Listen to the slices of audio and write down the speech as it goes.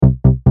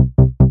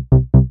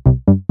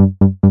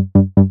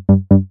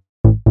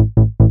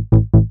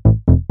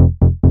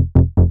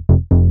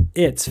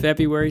It's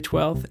February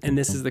 12th, and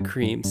this is the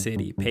Cream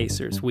City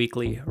Pacers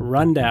Weekly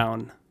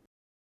Rundown.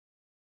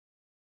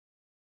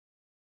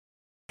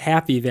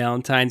 Happy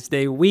Valentine's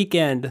Day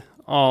weekend,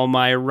 all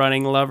my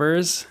running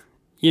lovers.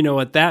 You know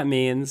what that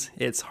means.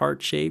 It's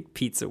heart-shaped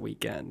pizza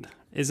weekend.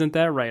 Isn't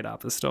that right,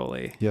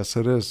 Apostoli? Yes,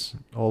 it is.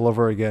 All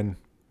over again.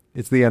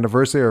 It's the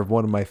anniversary of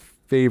one of my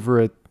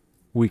favorite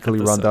weekly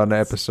rundown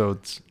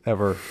episodes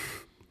ever.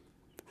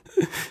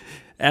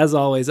 As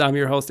always, I'm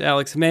your host,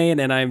 Alex Main,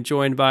 and I'm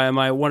joined by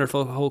my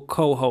wonderful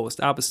co-host,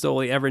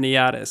 Apostoli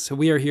Everniadis.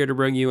 We are here to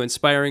bring you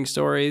inspiring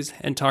stories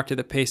and talk to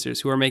the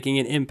Pacers who are making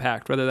an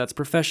impact, whether that's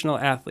professional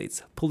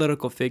athletes,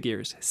 political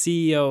figures,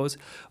 CEOs,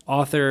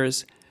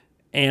 authors,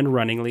 and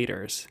running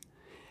leaders.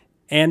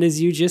 And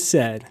as you just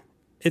said,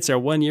 it's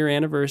our 1-year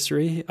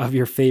anniversary of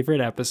your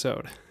favorite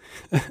episode.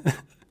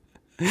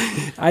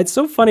 It's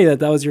so funny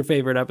that was your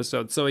favorite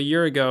episode. So a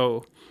year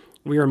ago,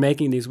 we were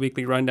making these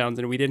weekly rundowns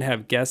and we didn't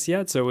have guests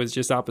yet. So it was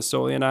just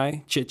Apostoli and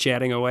I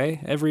chit-chatting away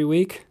every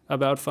week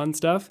about fun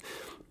stuff.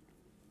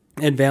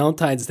 And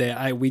Valentine's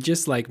Day, we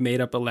just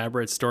made up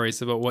elaborate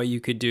stories about what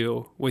you could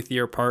do with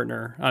your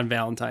partner on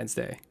Valentine's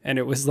Day. And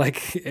it was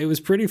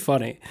pretty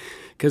funny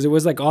because it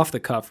was off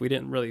the cuff. We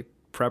didn't really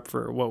prep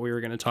for what we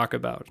were going to talk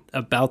about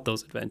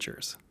those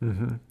adventures.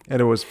 Mm-hmm.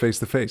 And it was face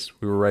to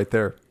face. We were right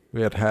there.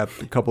 We had a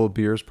couple of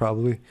beers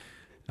probably.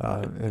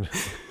 And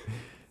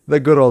the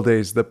good old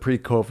days, the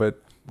pre-COVID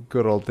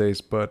good old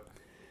days, but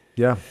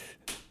yeah.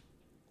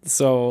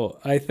 So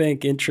I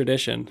think in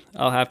tradition,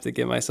 I'll have to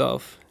give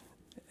myself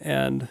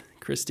and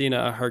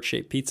Christina a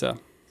heart-shaped pizza.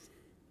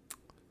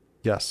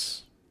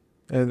 Yes.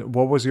 And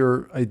what was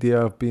your idea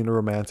of being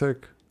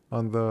romantic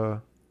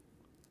on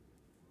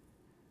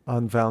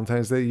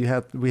Valentine's Day?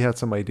 We had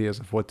some ideas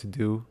of what to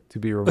do to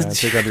be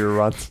romantic on your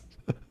runs.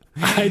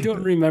 I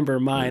don't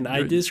remember mine.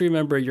 I just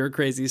remember your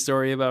crazy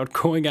story about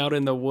going out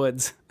in the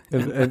woods.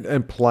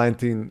 and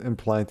planting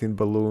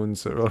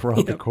balloons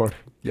around the corner.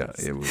 Yeah,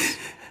 it was.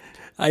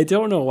 I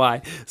don't know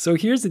why. So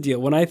here's the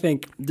deal. When I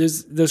think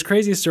there's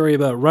crazy story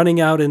about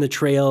running out in the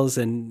trails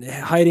and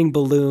hiding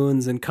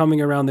balloons and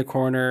coming around the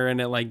corner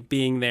and it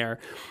being there.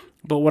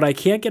 But what I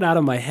can't get out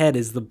of my head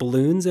is the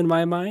balloons in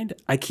my mind.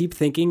 I keep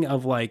thinking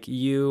of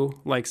you,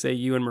 say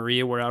you and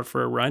Maria were out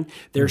for a run.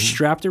 They're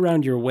strapped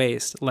around your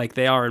waist like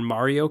they are in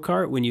Mario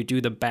Kart when you do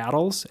the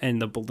battles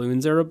and the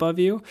balloons are above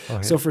you. Oh,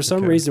 yeah. So for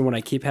some reason, when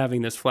I keep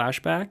having this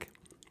flashback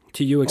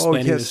to you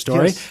explaining the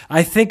story,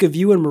 I think of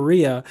you and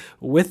Maria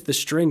with the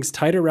strings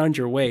tight around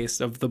your waist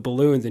of the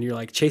balloons and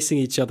you're chasing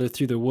each other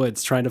through the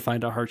woods trying to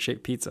find a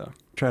heart-shaped pizza.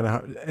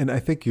 And I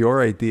think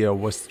your idea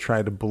was to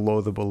try to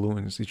blow the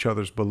balloons, each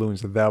other's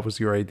balloons. And that was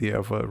your idea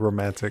of a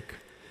romantic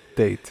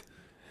date.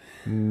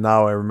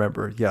 Now I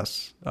remember.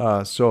 Yes.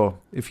 So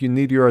if you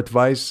need your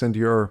advice, send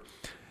your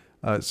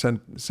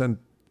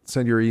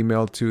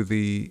email to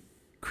the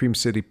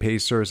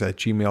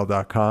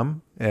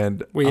creamcitypacers@gmail.com.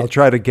 And I'll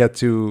try to get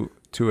to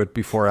it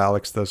before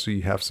Alex does, so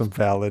you have some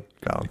valid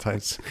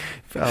Valentine's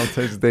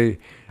Day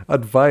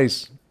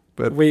advice.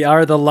 But we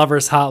are the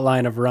lovers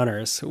hotline of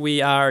runners. We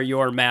are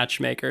your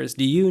matchmakers.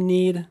 Are you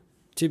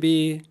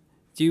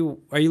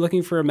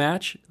looking for a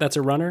match that's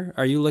a runner?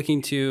 Are you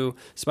looking to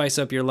spice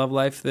up your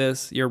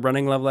your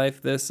running love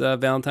life this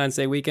Valentine's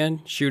Day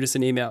weekend? Shoot us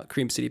an email at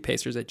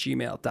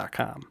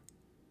creamcitypacers@gmail.com.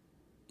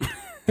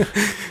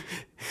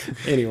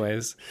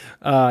 Anyways,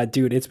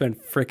 dude, it's been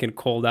freaking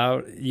cold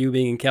out. You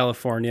being in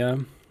California,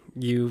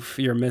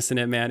 you're missing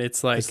it, man.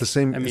 It's it's the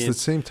same. It's the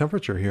same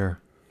temperature here.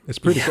 It's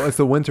pretty cool. It's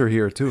the winter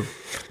here too.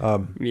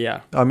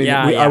 Yeah. I mean,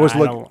 I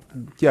don't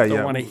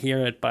want to hear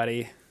it,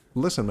 buddy.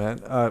 Listen, man.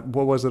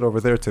 What was it over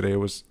there today? It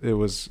was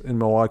in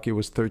Milwaukee. It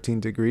was 13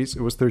 degrees.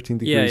 It was 13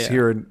 degrees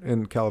here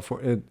in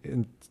California.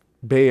 In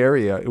Bay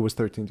Area, it was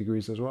 13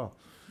 degrees as well.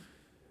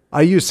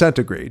 I use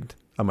centigrade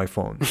on my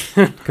phone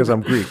because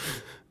I'm Greek.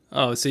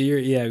 Oh, so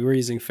we're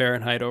using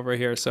Fahrenheit over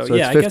here. So it's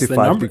 55 I guess the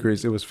number...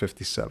 degrees. It was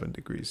 57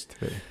 degrees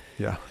today.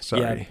 Yeah.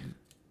 Sorry.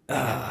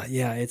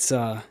 It's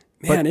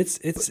man,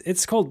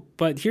 it's cold.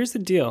 But here's the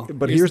deal.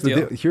 Here's the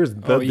deal. Here's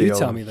the deal. You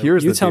tell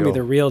me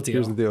the real deal.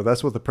 Here's the deal.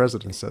 That's what the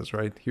president says,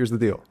 right? Here's the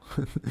deal.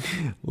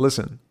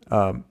 Listen,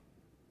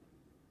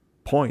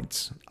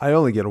 points. I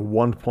only get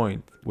 1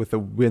 point with a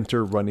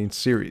winter running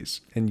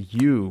series, and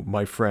you,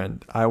 my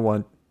friend, I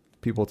want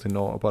people to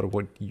know about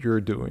what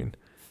you're doing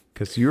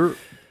because you're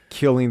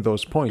killing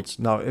those points.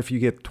 Now, if you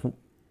get,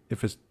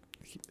 if it's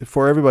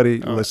for everybody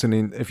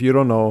listening, if you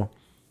don't know,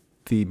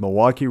 the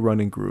Milwaukee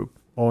Running Group,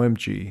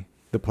 OMG,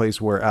 the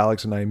place where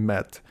Alex and I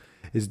met,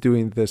 is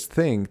doing this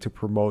thing to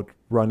promote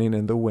running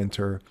in the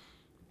winter,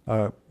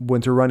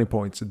 winter running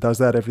points. It does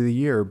that every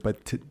year,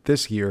 but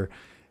this year,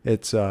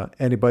 it's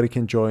anybody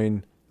can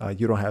join.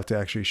 You don't have to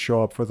actually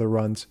show up for the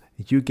runs.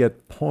 You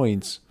get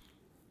points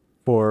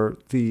for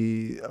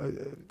the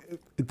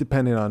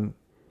depending on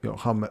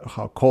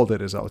how cold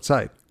it is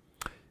outside.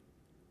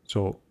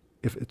 So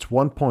if it's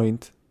 1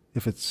 point,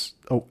 if it's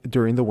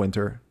during the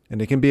winter,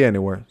 and it can be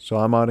anywhere. So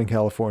I'm out in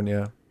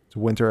California. It's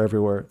winter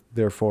everywhere.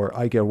 Therefore,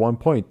 I get 1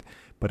 point.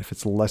 But if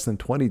it's less than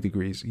 20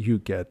 degrees, you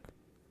get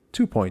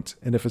 2 points.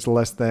 And if it's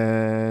less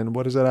than,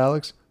 what is it,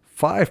 Alex?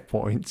 5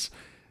 points,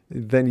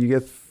 then you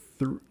get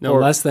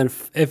less than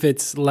if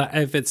it's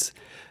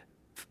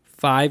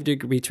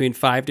between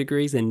 5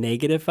 degrees and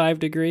 -5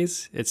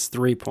 degrees, it's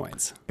 3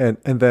 points. And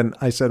then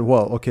I said,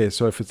 well, okay,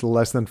 so if it's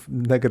less than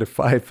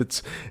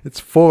 -5, it's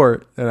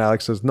 4. And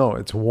Alex says, no,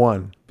 it's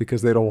 1,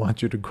 because they don't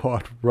want you to go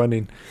out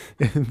running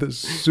in the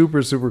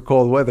super, super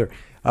cold weather.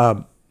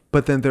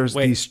 But then there's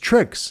these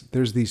tricks.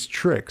 There's these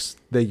tricks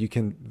that you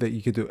can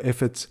do.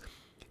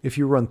 If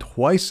you run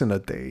twice in a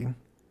day,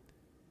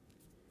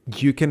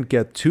 you can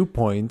get 2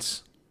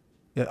 points.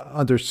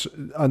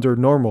 Under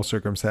normal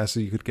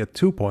circumstances, you could get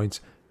 2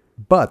 points,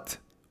 but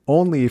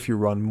only if you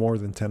run more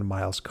than 10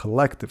 miles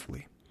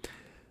collectively.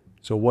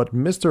 So what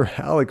Mr.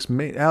 Alex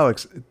made,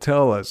 Alex,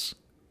 tell us,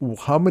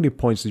 how many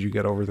points did you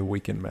get over the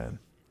weekend, man?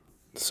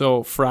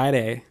 So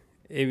Friday,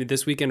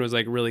 this weekend was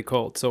like really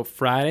cold. So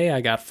Friday,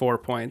 I got 4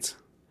 points.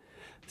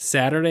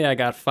 Saturday, I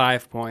got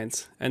 5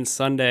 points. And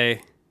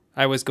Sunday,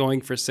 I was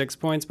going for 6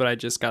 points, but I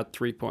just got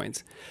 3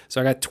 points.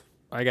 So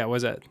I got,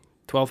 was that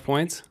 12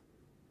 points?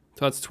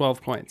 So that's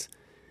 12 points.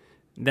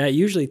 That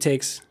usually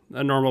takes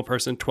a normal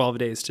person 12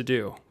 days to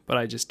do, but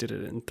I just did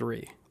it in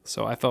 3.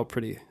 So I felt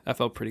pretty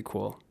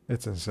cool.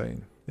 It's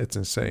insane.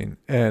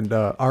 And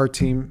our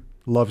team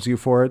loves you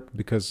for it,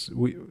 because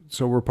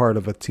we're part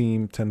of a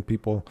team, 10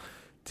 people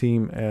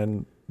team,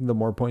 and the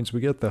more points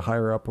we get, the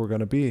higher up we're going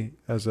to be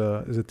as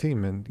a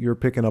team. And you're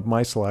picking up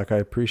my slack. I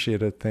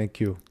appreciate it. Thank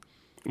you.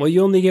 Well,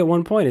 you only get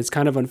 1 point. It's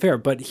kind of unfair.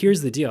 But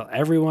here's the deal.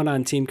 Everyone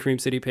on Team Cream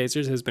City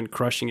Pacers has been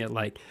crushing it.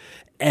 Like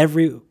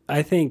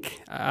I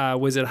think,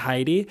 was it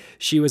Heidi?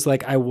 She was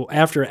like,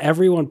 after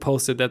everyone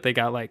posted that they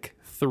got like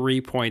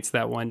 3 points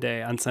that one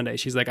day on Sunday,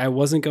 she's like, I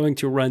wasn't going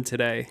to run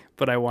today,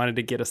 but I wanted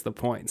to get us the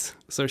points.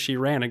 So she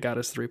ran and got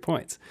us 3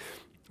 points.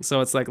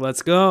 So it's like,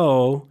 let's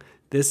go.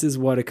 This is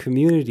what a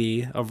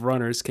community of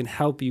runners can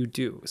help you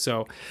do.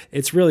 So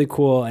it's really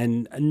cool.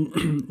 And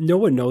no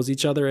one knows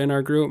each other in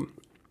our group,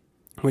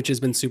 which has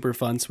been super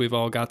fun. So we've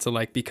all got to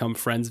like become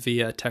friends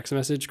via text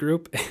message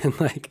group. And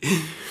like,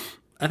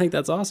 I think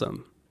that's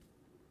awesome.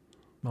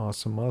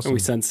 Awesome. And we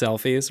send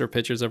selfies or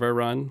pictures of our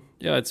run.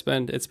 Yeah, it's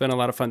been a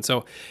lot of fun.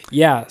 So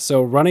yeah,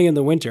 so running in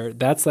the winter,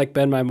 that's like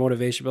been my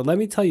motivation. But let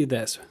me tell you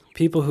this,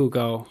 people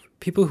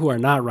who are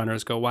not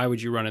runners go, why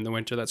would you run in the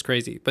winter? That's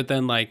crazy. But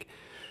then like,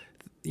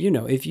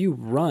 if you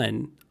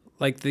run,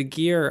 like the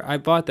gear, I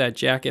bought that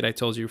jacket I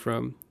told you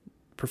from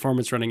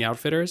Performance Running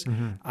Outfitters.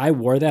 Mm-hmm. I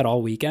wore that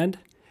all weekend.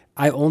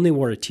 I only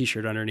wore a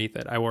t-shirt underneath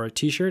it. I wore a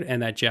t-shirt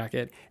and that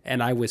jacket,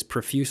 and I was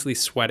profusely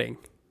sweating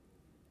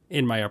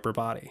in my upper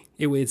body.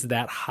 It was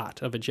that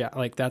hot of a jacket.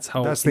 Like that's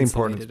how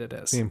insulated it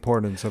is. The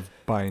importance of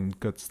buying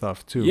good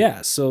stuff too.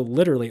 Yeah. So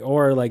literally,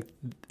 or like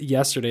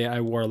yesterday I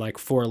wore like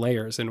 4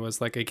 layers and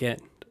was like, again,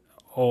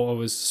 I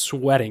was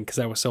sweating because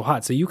I was so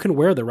hot. So you can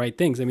wear the right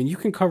things. I mean, you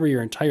can cover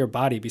your entire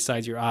body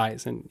besides your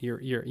eyes, and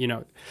you're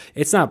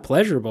it's not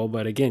pleasurable,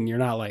 but again, you're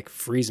not like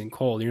freezing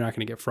cold. You're not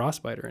going to get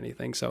frostbite or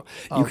anything. So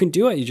you can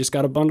do it. You just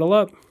got to bundle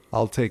up.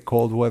 I'll take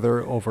cold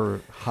weather over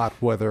hot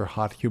weather,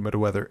 hot humid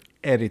weather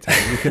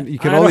anytime. You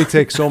can only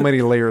take so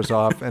many layers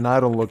off, and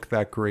I don't look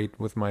that great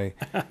with my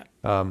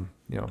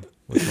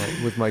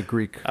with my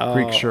Greek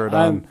shirt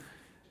on.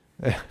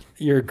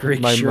 Your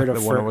Greek shirt, the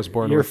one I was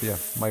born with, yeah,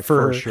 my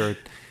fur shirt.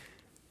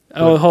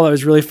 Oh, hold on. It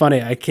was really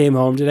funny. I came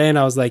home today and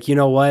I was like, you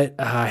know what?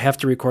 I have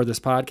to record this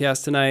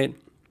podcast tonight.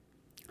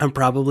 I'm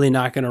probably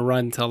not going to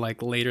run until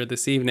like later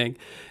this evening.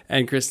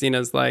 And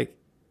Christina's like,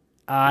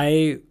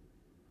 I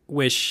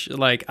wish,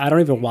 like, I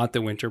don't even want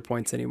the winter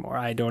points anymore.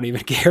 I don't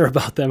even care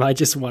about them. I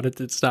just wanted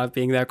to stop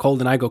being that cold.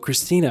 And I go,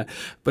 Christina,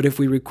 but if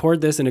we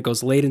record this and it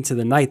goes late into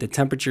the night, the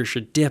temperature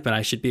should dip and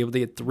I should be able to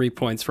get 3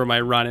 points for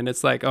my run. And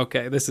it's like,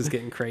 okay, this is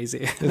getting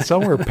crazy. And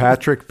somewhere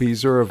Patrick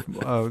Beezer,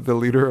 of the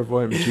leader of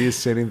OMG, is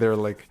sitting there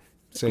like,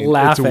 saying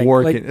laughing. It's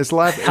working. Like, it's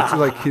laughing. It's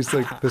like he's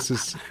like, this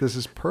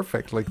is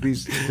perfect. Like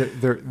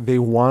they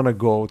want to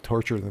go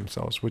torture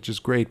themselves, which is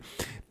great.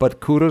 But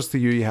kudos to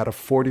you. You had a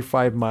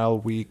 45-mile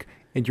week,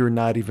 and you're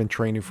not even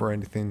training for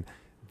anything.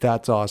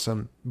 That's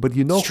awesome. But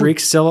the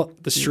streak's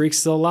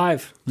still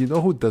alive. You know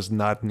who does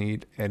not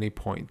need any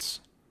points,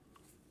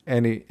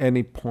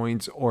 any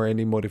points or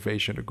any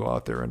motivation to go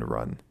out there and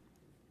run?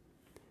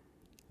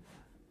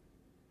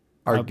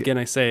 Our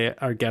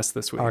guest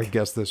this week. Our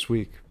guest this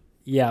week.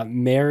 Yeah,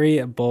 Mary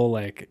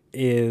Bolick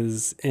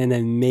is an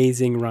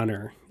amazing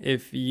runner.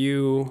 If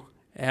you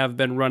have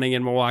been running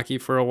in Milwaukee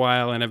for a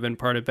while and have been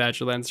part of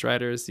Badgerland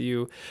Striders,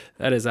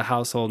 that is a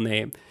household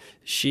name.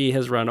 She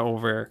has run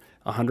over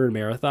 100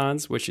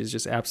 marathons, which is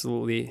just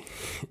absolutely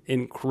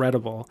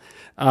incredible.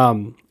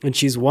 And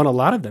she's won a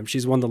lot of them.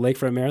 She's won the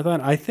Lakefront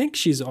Marathon. I think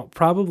she's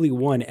probably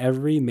won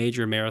every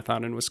major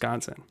marathon in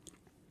Wisconsin,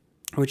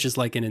 which is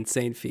like an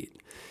insane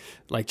feat.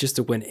 Like just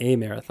to win a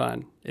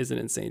marathon is an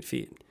insane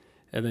feat.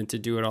 and then to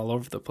do it all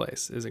over the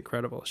place is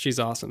incredible. She's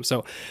awesome.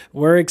 So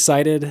we're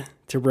excited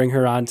to bring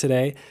her on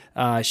today.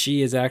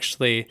 She is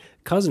actually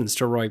cousins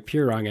to Roy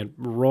Pirong, and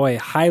Roy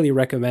highly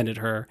recommended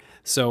her.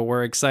 So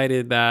we're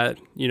excited that,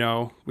 we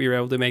were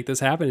able to make this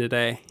happen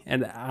today.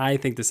 And I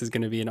think this is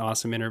going to be an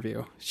awesome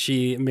interview.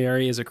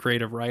 Mary is a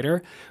creative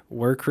writer.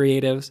 We're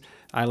creatives.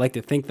 I like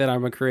to think that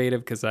I'm a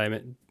creative because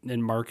I'm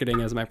in marketing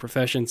as my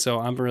profession.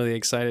 So I'm really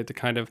excited to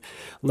kind of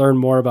learn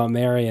more about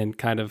Mary and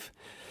kind of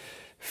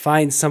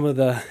find some of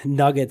the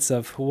nuggets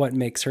of what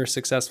makes her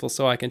successful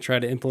so I can try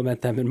to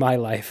implement them in my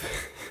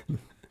life.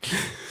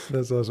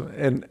 That's awesome.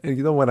 And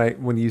when I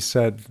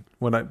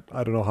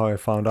don't know how I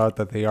found out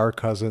that they are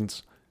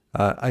cousins.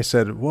 I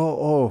said,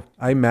 well,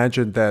 I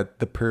imagined that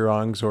the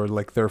Pirongs or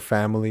like their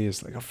family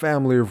is like a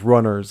family of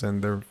runners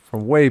and they're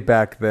from way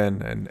back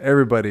then and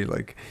everybody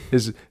like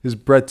is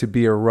bred to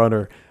be a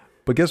runner.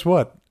 But guess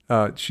what?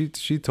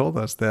 She told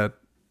us that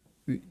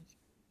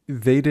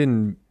they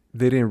didn't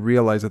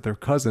realize that they're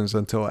cousins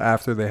until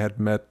after they had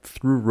met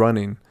through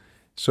running.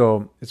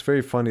 So it's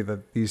very funny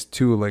that these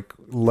two like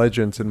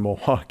legends in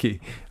Milwaukee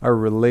are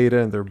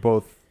related and they're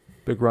both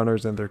big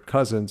runners and they're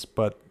cousins,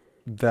 but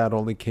that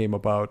only came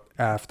about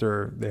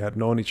after they had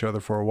known each other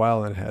for a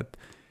while and had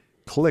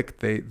clicked.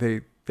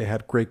 They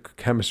had great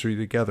chemistry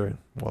together.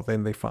 Well,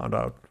 then they found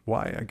out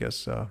why. I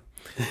guess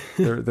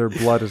their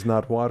blood is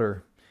not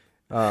water.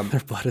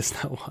 Their blood is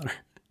not water.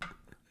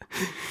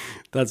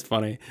 That's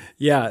funny.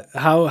 Yeah.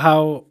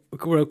 How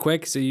real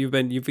quick? So you've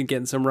been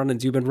getting some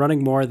run-ins. You've been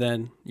running more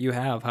than you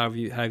have. How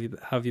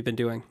have you been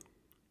doing?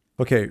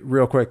 Okay,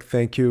 real quick.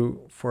 Thank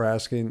you for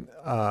asking.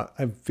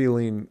 I'm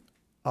feeling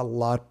a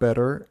lot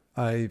better.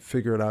 I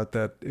figured out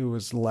that it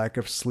was lack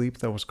of sleep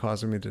that was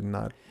causing me to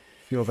not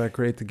feel that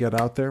great to get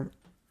out there.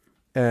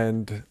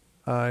 And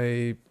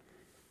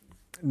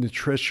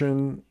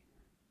nutrition,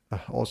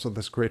 also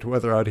this great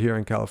weather out here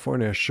in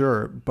California,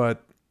 sure.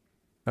 But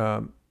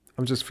I'm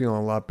just feeling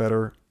a lot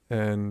better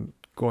and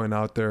going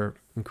out there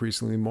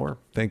increasingly more.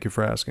 Thank you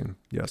for asking.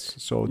 Yes.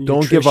 So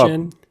don't give up.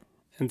 Nutrition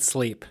and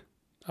sleep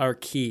are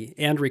key,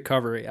 and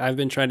recovery. I've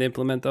been trying to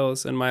implement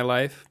those in my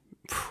life.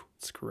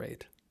 It's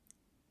great.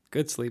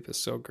 Good sleep is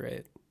so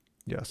great.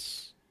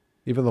 Yes.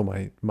 Even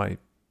though my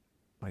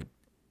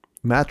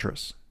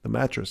mattress, the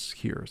mattress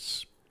here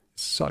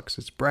sucks.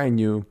 It's brand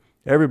new.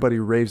 Everybody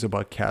raves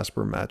about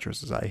Casper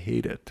mattresses. I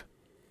hate it.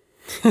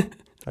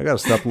 I got to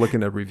stop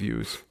looking at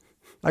reviews.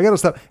 I got to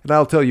stop. And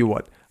I'll tell you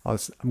what, I'm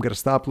going to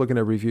stop looking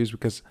at reviews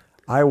because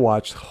I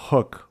watched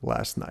Hook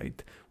last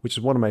night, which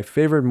is one of my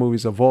favorite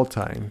movies of all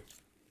time.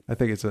 I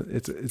think it's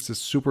a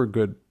super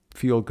good,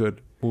 feel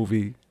good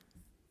movie.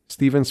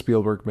 Steven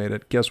Spielberg made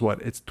it. Guess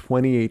what? It's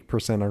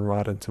 28% on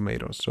Rotten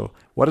Tomatoes. So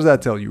what does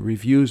that tell you?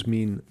 Reviews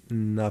mean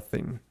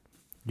nothing.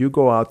 You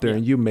go out there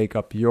and you make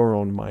up your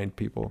own mind,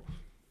 people.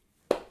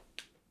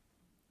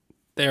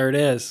 There it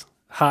is.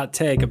 Hot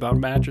take about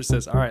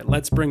mattresses. All right,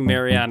 let's bring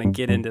Mary on and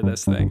get into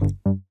this thing.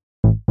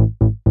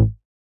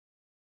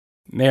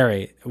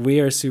 Mary, we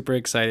are super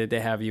excited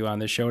to have you on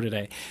the show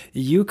today.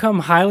 You come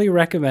highly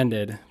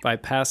recommended by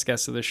past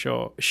guests of the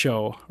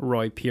show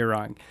Roy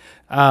Pirong.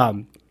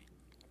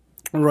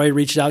 Roy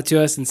reached out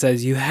to us and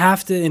says, you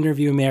have to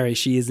interview Mary.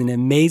 She is an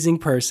amazing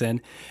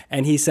person.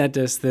 And he sent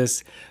us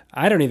this,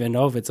 I don't even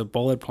know if it's a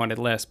bullet pointed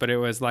list, but it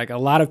was like a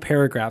lot of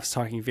paragraphs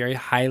talking very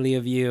highly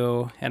of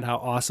you and how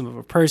awesome of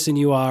a person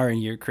you are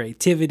and your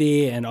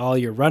creativity and all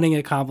your running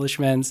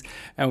accomplishments.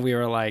 And we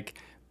were like,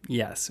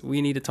 yes,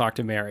 we need to talk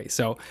to Mary.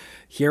 So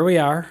here we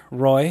are.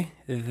 Roy,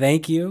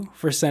 thank you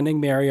for sending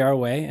Mary our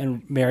way.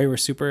 And Mary, we're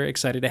super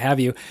excited to have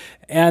you.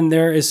 And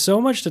there is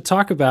so much to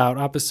talk about.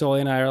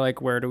 Apostoli and I are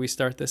like, where do we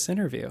start this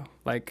interview?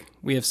 Like,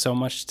 we have so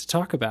much to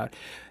talk about.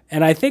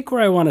 And I think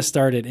where I want to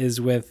start it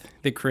is with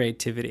the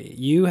creativity.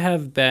 You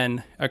have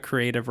been a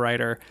creative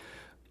writer,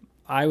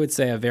 I would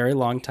say, a very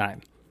long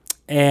time.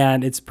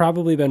 And it's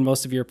probably been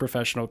most of your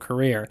professional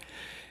career.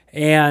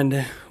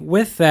 And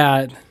with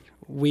that,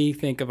 we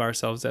think of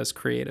ourselves as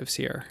creatives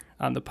here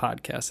on the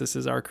podcast. This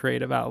is our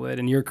creative outlet,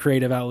 and your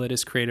creative outlet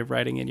is creative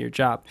writing in your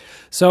job.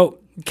 So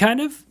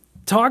kind of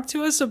talk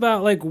to us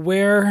about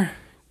where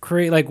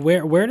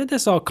did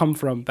this all come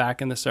from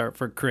back in the start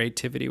for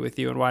creativity with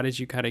you, and why did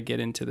you kind of get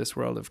into this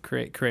world of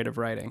creative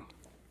writing?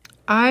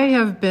 I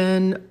have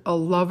been a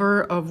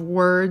lover of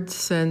words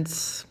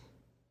since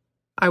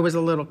I was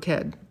a little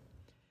kid,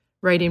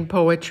 writing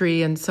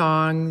poetry and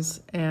songs,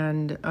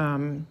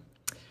 and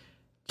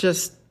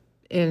just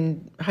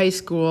in high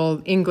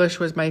school, English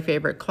was my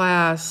favorite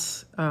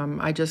class.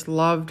 I just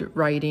loved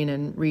writing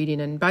and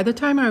reading. And by the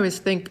time I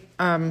was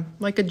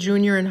like a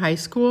junior in high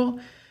school,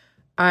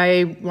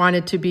 I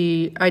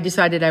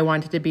decided I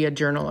wanted to be a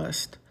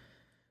journalist.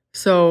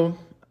 So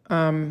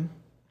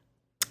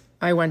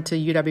I went to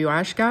UW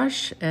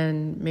Oshkosh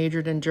and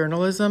majored in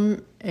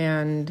journalism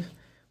and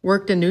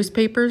worked in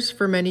newspapers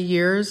for many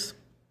years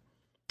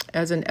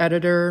as an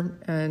editor,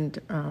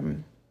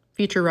 and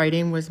feature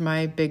writing was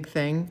my big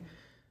thing.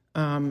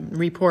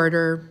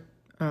 Reporter,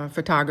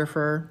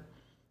 photographer.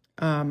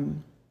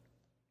 And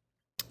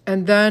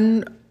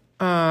then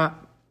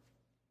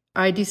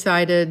I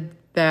decided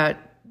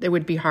that it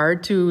would be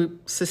hard to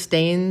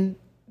sustain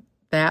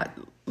that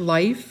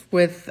life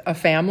with a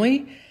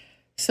family.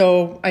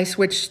 So I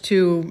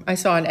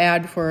saw an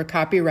ad for a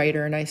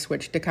copywriter, and I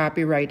switched to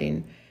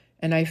copywriting,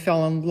 and I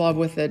fell in love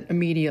with it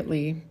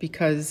immediately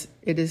because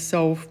it is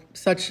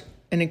such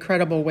an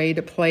incredible way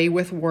to play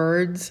with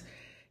words,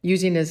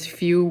 using as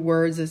few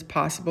words as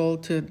possible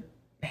to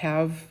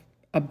have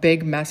a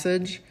big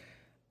message.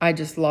 I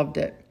just loved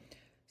it.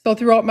 So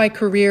throughout my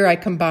career, I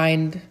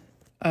combined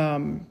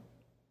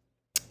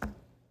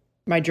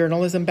my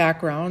journalism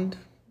background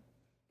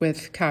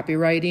with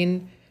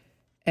copywriting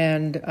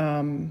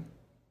and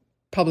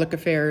public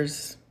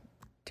affairs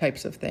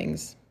types of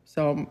things.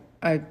 So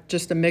I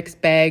just a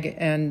mixed bag,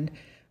 and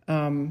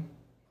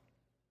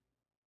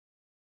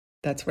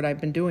that's what I've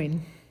been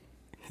doing.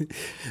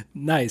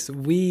 Nice. I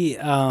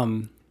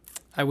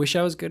wish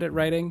I was good at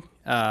writing,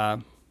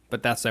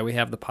 but that's why we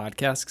have the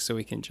podcast, so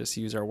we can just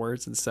use our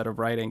words instead of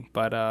writing.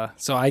 But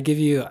so I give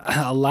you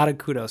a lot of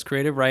kudos.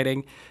 Creative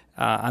writing,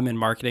 I'm in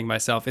marketing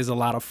myself, is a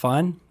lot of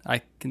fun.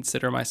 I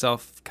consider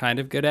myself kind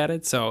of good at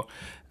it. So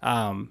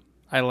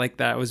I like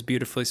that. It was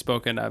beautifully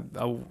spoken.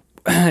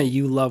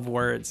 You love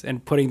words,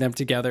 and putting them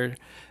together,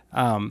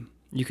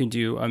 you can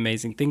do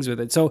amazing things with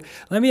it. So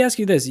let me ask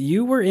you this.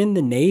 You were in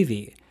the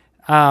Navy.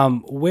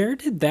 Where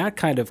did that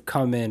kind of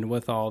come in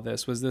with all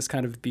this? Was this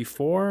kind of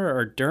before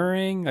or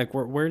during? Like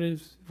where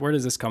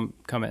does this come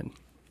in?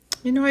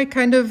 I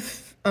kind of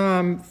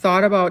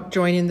thought about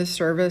joining the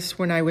service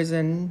when I was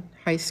in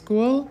high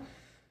school,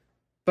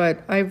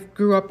 but I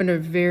grew up in a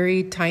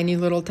very tiny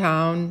little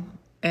town,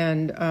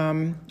 and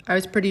I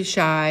was pretty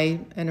shy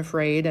and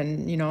afraid,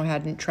 and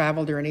hadn't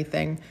traveled or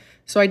anything.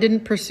 So I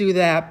didn't pursue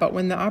that. But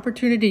when the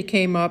opportunity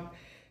came up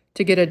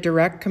to get a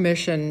direct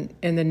commission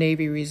in the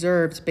Navy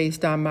Reserves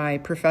based on my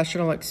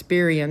professional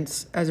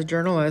experience as a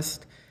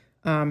journalist,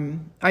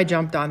 I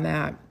jumped on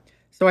that.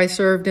 So I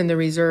served in the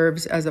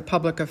reserves as a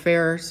public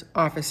affairs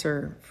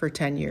officer for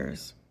 10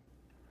 years.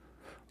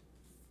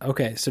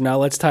 Okay, so now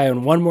let's tie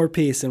in one more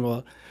piece,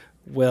 and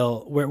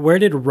where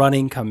did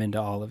running come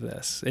into all of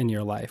this in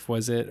your life?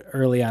 Was it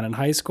early on in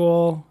high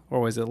school,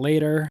 or was it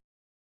later?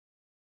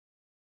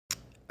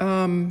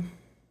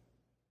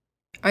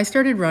 I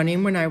started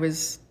running when I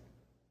was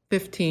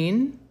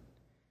 15.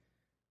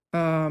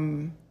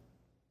 I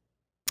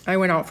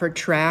went out for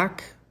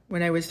track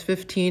when I was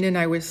 15, and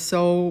I was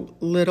so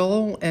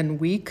little and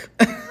weak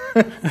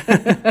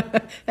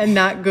and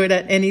not good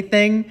at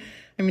anything.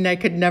 I mean, I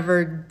could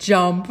never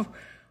jump,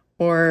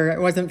 or I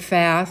wasn't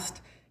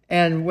fast.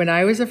 And when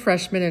I was a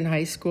freshman in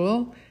high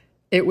school,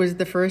 it was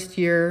the first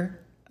year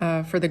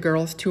for the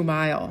girls' 2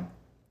 mile.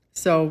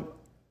 So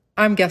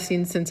I'm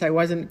guessing since I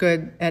wasn't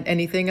good at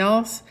anything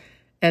else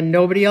and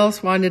nobody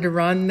else wanted to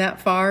run that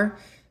far,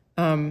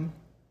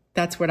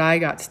 that's what I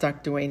got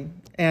stuck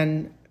doing.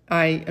 And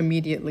I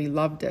immediately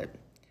loved it.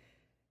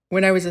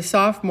 When I was a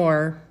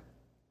sophomore,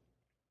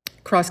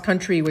 cross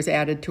country was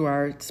added to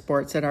our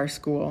sports at our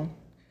school.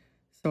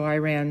 So I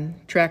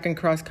ran track and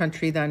cross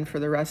country then for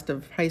the rest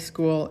of high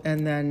school,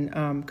 and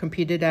then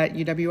competed at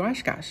UW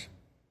Oshkosh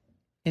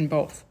in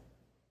both.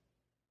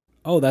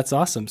 Oh, that's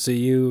awesome. So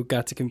you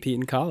got to compete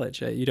in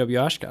college at UW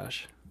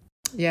Oshkosh.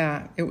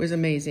 Yeah, it was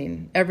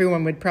amazing.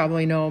 Everyone would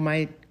probably know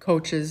my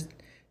coaches,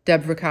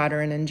 Deb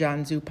Vrikotterin and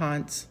John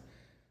Zupantz,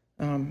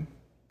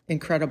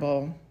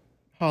 incredible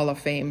Hall of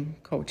Fame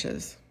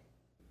coaches.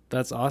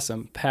 That's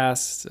awesome.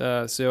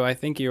 So I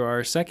think you are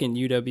our second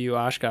UW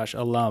Oshkosh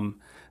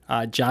alum.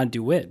 John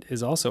DeWitt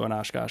is also an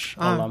Oshkosh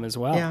alum as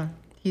well. Yeah,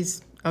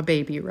 he's a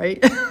baby,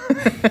 right?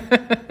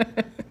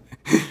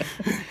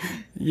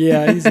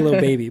 Yeah, he's a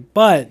little baby,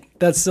 but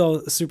that's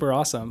still super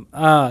awesome.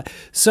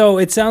 So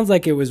it sounds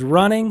like it was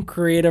running,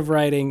 creative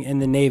writing, in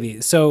the Navy.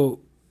 So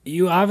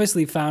you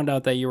obviously found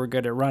out that you were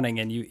good at running,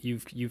 and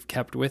you've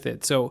kept with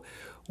it. So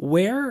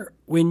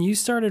when you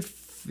started,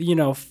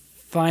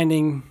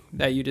 finding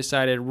that you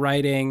decided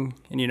writing,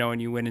 and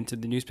and you went into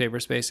the newspaper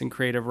space and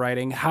creative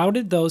writing, how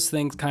did those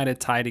things kind of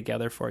tie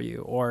together for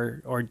you,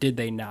 or did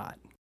they not?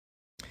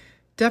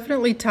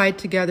 Definitely tied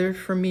together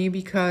for me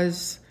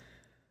because,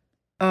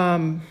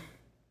 well,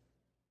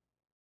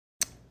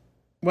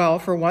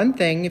 for one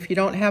thing, if you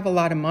don't have a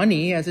lot of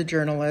money as a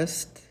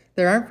journalist,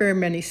 there aren't very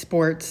many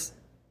sports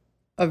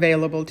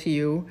available to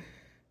you.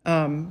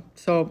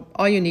 So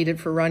all you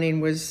needed for running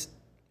was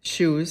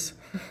shoes.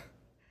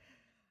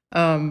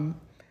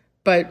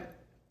 But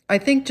I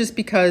think just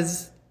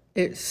because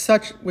it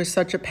was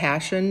such a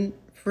passion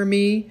for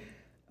me,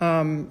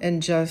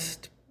 and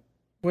just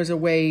was a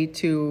way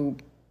to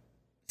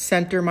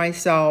center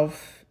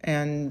myself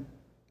and,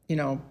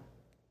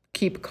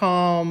 keep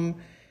calm,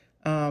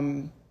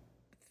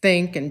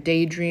 think and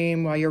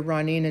daydream while you're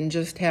running, and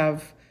just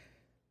have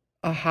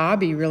a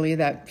hobby really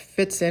that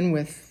fits in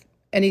with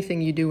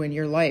anything you do in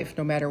your life,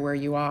 no matter where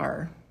you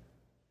are.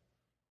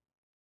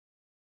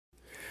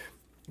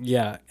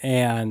 Yeah,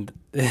 and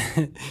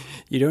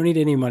you don't need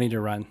any money to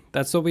run.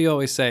 That's what we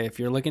always say. If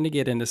you're looking to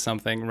get into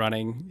something,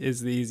 running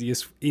is the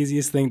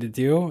easiest thing to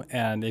do,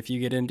 and if you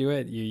get into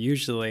it, you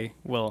usually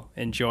will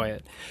enjoy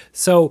it.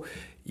 So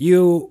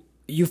you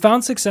you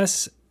found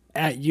success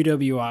at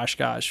UW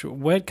Oshkosh.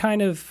 What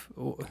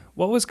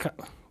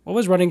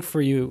was running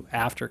for you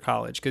after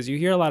college? Because you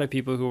hear a lot of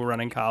people who are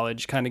running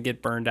college kind of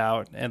get burned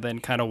out and then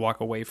kind of walk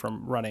away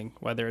from running,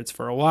 whether it's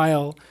for a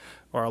while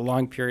or a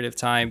long period of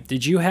time.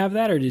 Did you have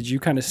that, or did you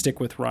kind of stick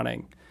with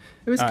running?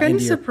 It was kind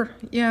of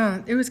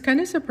it was kind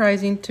of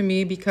surprising to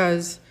me,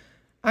 because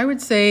I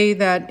would say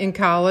that in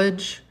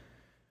college,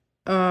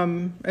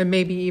 and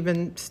maybe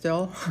even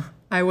still,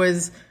 I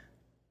was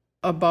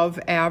above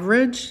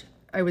average.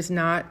 I was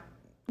not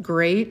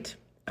great.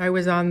 I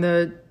was on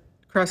the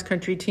cross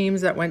country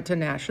teams that went to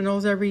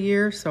nationals every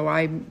year, so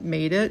I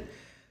made it.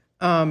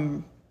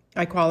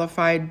 I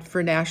qualified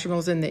for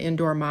nationals in the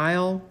indoor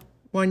mile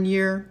one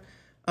year.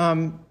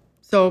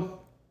 So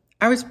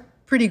I was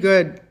pretty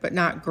good, but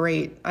not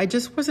great. I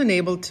just wasn't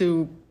able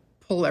to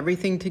pull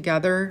everything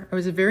together. I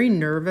was very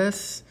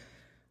nervous,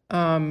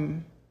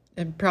 and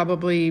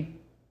probably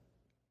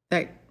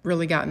that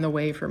really got in the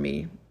way for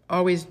me.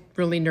 Always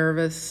really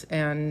nervous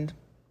and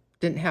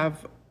didn't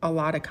have a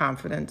lot of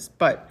confidence.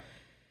 But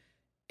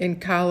in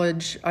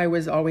college, I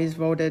was always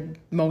voted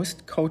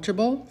most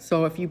coachable.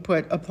 So if you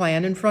put a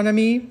plan in front of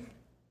me,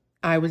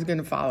 I was going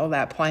to follow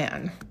that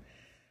plan.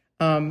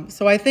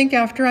 So I think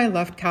after I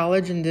left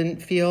college and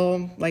didn't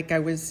feel like I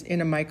was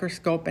in a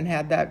microscope and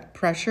had that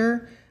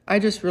pressure, I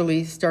just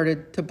really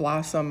started to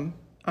blossom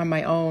on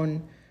my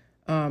own,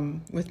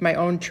 with my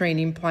own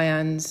training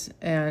plans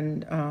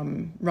and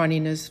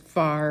running as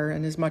far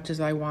and as much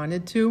as I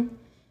wanted to.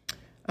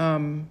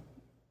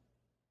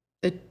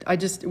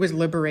 It was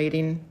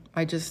liberating.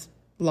 I just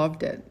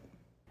loved it.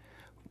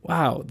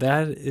 Wow,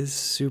 that is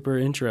super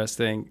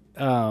interesting.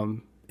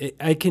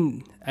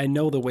 I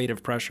know the weight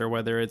of pressure,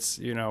 whether it's,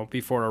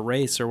 before a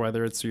race or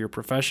whether it's your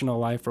professional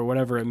life or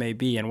whatever it may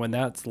be. And when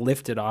that's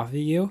lifted off of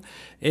you,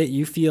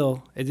 you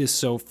feel it is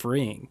so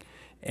freeing.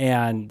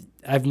 And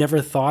I've never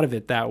thought of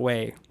it that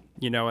way,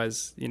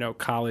 as,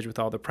 college with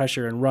all the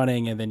pressure and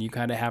running, and then you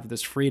kind of have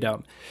this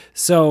freedom.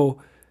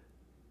 So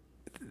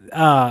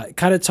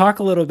kind of talk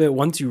a little bit,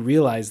 once you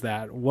realized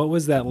that, what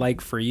was that like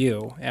for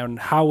you? And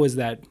how was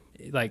that,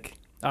 like,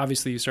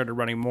 obviously you started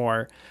running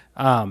more.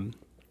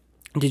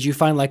 Did you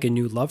find like a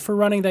new love for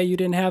running that you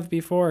didn't have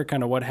before, or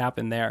kind of what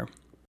happened there?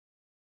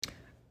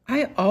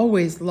 I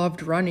always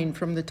loved running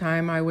from the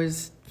time I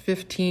was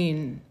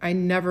 15. I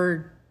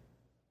never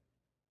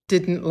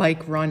didn't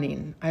like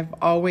running. I've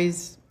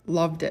always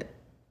loved it.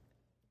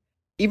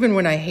 Even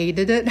when I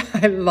hated it,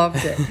 I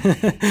loved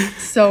it.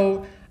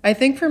 So I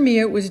think for me,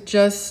 it was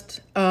just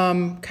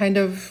kind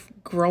of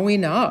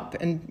growing up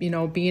and,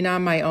 being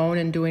on my own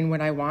and doing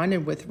what I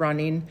wanted with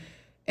running.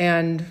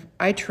 And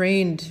I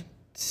trained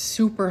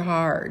super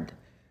hard,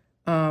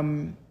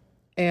 and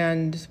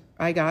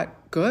I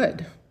got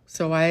good.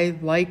 So I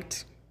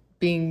liked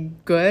being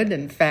good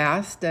and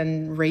fast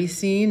and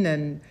racing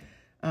and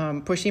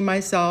pushing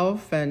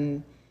myself,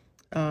 and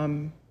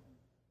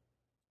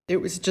it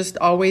was just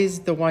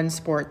always the one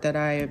sport that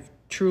I have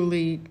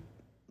truly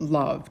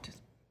loved.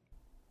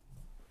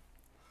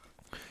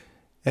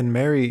 And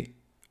Mary,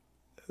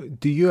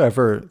 do you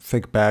ever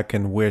think back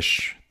and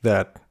wish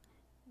that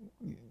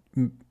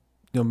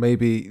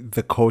maybe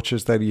the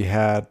coaches that you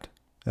had,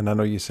 and I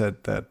know you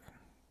said that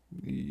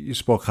you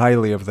spoke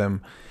highly of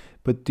them,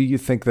 but do you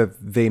think that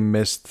they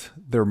missed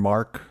their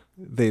mark?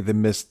 They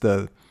missed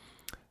the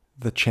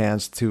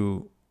chance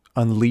to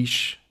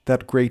unleash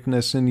that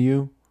greatness in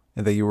you,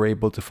 and that you were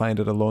able to find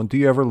it alone? Do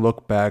you ever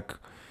look back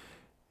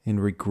in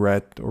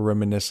regret or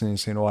reminiscing and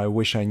saying, "Oh, I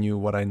wish I knew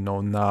what I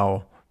know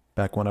now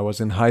back when I was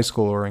in high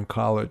school or in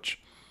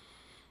college"?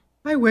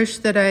 I wish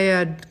that I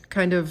had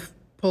kind of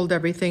pulled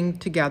everything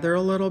together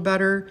a little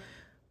better,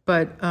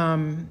 but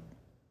then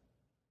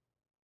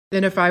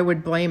if I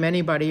would blame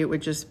anybody, it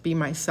would just be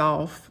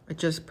myself. It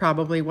just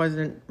probably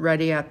wasn't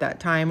ready at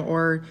that time,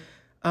 or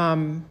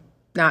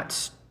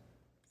not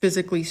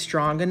physically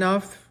strong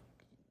enough.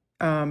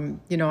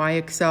 I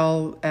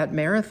excel at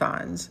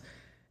marathons,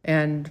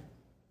 and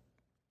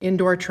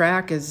indoor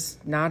track is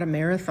not a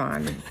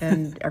marathon,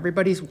 and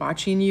everybody's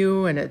watching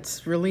you, and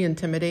it's really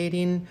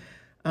intimidating.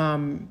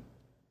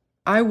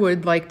 I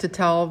would like to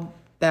tell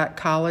that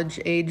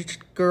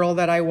college-aged girl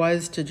that I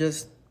was to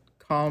just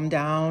calm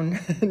down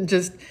and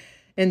just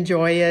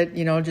enjoy it,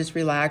 just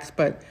relax.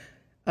 But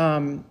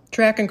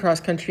track and cross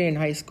country in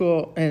high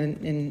school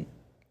and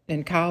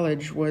in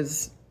college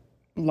was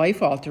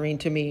life-altering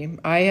to me.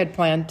 I had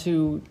planned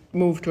to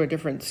move to a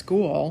different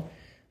school,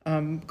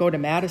 go to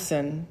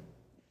Madison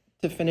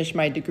to finish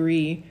my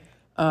degree.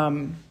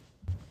 But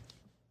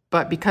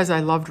because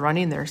I loved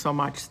running there so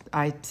much,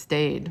 I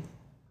stayed.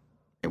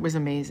 It was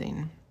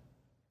amazing.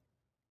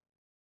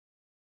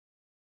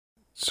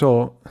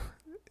 So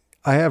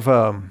I have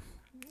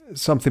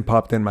something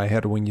popped in my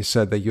head when you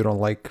said that you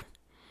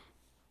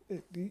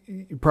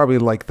probably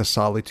like the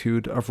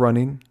solitude of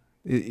running.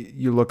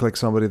 You look like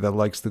somebody that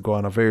likes to go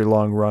on a very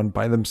long run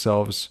by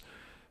themselves.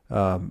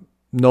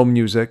 No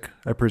music,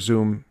 I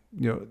presume,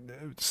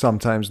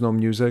 sometimes no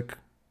music.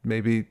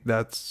 Maybe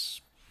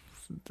that's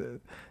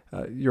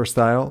your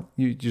style.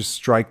 You just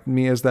strike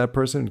me as that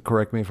person.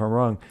 Correct me if I'm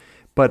wrong,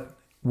 but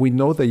we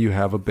know that you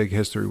have a big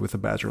history with the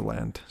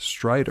Badgerland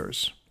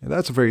Striders, and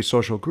that's a very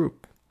social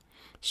group.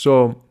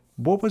 So,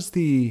 what was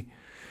the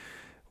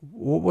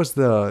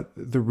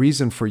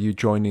reason for you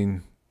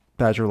joining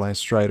Badgerland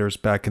Striders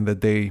back in the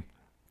day,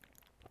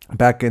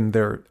 back in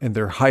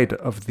their height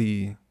of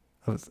the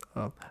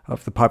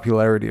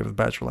popularity of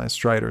the Badgerland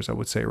Striders, I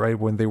would say, right?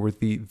 When they were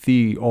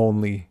the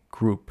only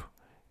group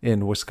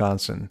in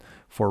Wisconsin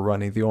for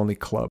running, the only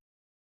club.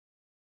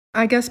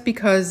 I guess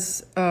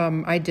because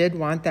I did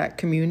want that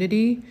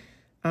community.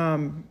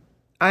 I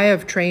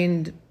have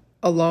trained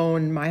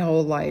alone my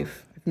whole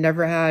life. I've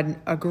never had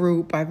a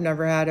group. I've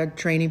never had a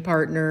training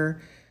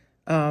partner.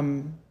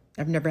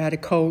 I've never had a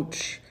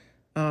coach.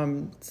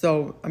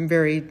 So I'm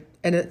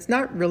and it's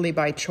not really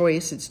by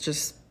choice. That's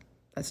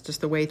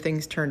just the way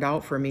things turned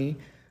out for me.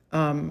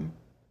 I'm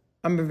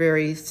a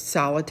very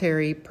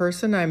solitary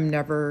person. I'm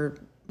never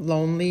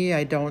lonely.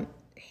 I don't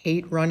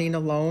hate running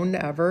alone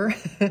ever.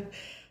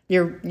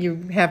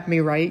 You have me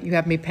right. You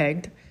have me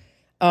pegged.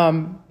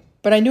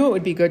 But I knew it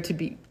would be good to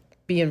be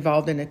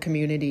involved in a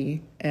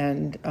community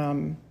and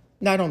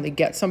not only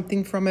get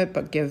something from it,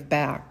 but give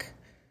back.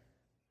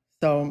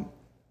 So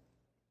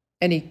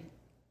any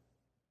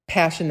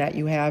passion that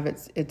you have,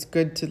 it's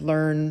good to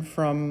learn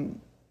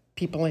from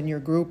people in your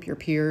group, your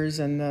peers,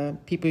 and the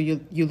people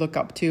you look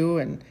up to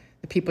and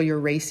the people you're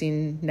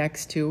racing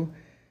next to.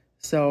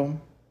 So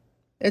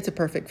it's a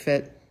perfect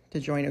fit to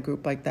join a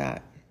group like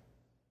that.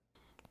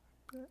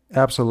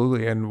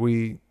 Absolutely.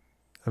 And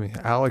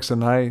Alex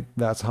and I,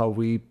 that's how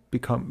we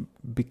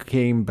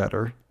became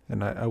better.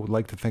 And I would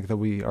like to think that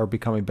we are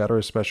becoming better,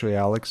 especially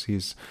Alex.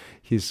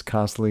 He's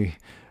constantly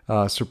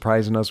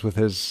surprising us with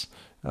his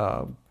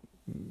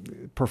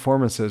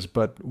performances,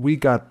 but we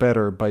got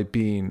better by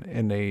being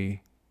in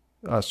a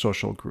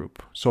social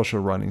group, social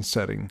running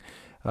setting.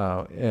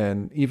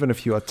 And even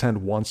if you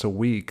attend once a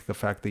week, the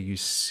fact that you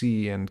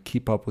see and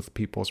keep up with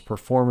people's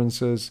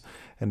performances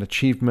and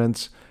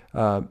achievements,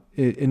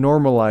 it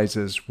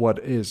normalizes what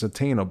is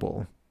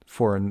attainable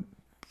for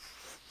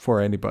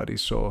anybody.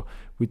 So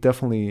we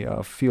definitely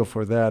feel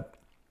for that.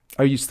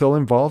 Are you still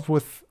involved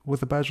with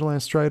the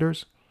Badgerland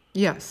Striders?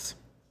 Yes.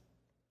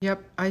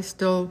 Yep. I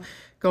still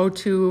go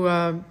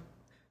to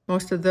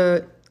most of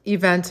the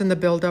events and the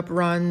build-up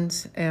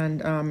runs,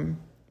 and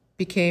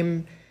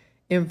became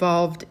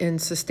involved in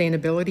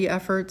sustainability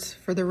efforts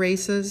for the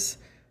races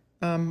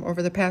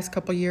over the past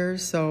couple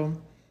years. So,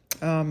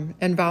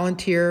 and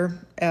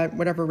volunteer at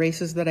whatever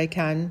races that I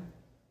can.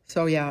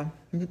 So yeah,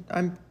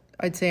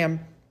 I'd say I'm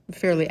a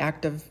fairly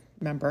active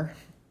member.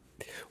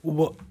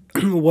 Well,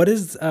 what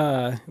is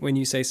when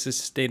you say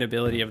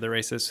sustainability of the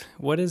races?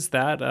 What is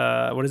that?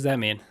 What does that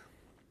mean?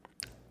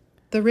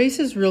 The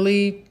races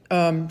really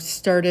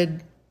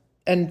started,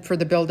 and for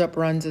the build-up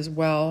runs as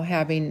well,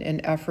 having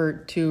an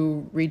effort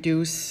to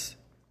reduce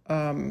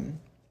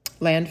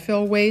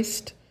landfill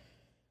waste.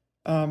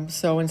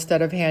 So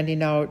instead of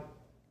handing out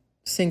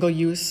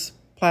single-use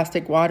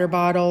plastic water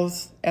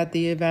bottles at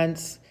the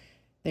events,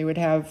 they would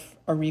have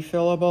a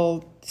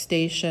refillable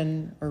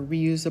station or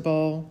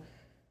reusable,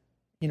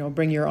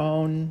 bring your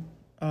own,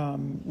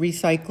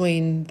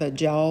 recycling the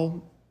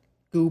gel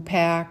goo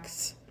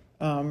packs,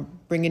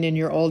 bringing in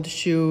your old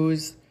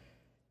shoes,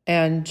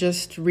 and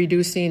just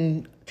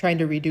trying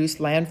to reduce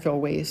landfill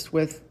waste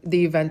with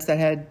the events that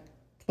had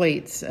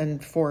plates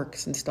and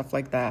forks and stuff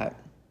like that.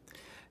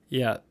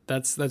 Yeah,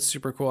 that's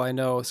super cool. I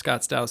know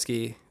Scott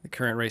Stowski, the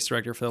current race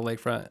director for the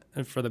Lakefront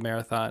and for the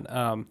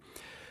marathon,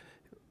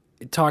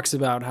 it talks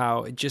about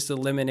how just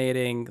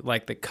eliminating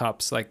like the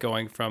cups, like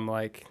going from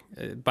like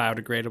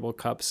biodegradable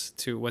cups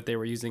to what they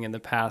were using in the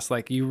past.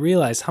 Like you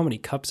realize how many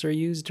cups are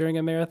used during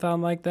a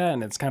marathon like that,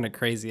 and it's kind of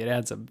crazy. It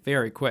adds up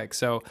very quick.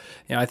 So,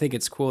 I think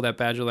it's cool that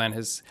Badgerland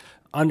has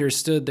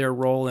understood their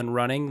role in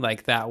running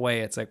like that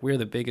way. It's like we're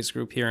the biggest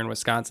group here in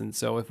Wisconsin,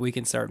 so if we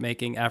can start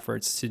making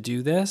efforts to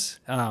do this,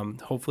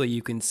 hopefully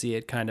you can see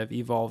it kind of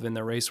evolve in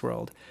the race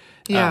world.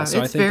 Yeah, so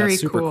it's I think very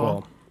that's super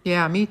cool.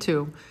 Yeah, me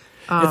too.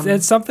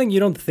 It's something you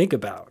don't think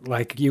about.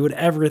 Like you would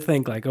ever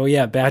think like, oh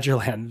yeah,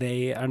 Badgerland,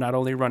 they are not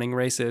only running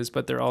races,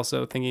 but they're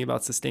also thinking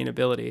about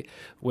sustainability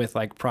with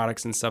like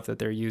products and stuff that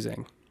they're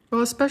using.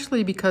 Well,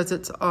 especially because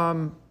it's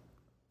all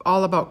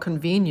about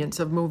convenience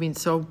of moving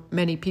so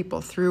many people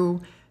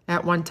through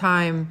at one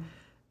time,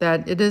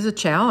 that it is a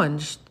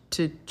challenge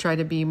to try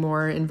to be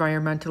more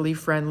environmentally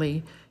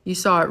friendly. You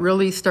saw it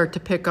really start to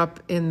pick up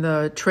in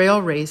the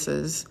trail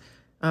races,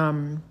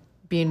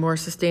 being more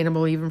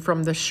sustainable, even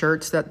from the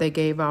shirts that they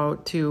gave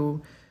out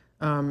to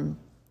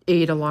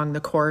aid along the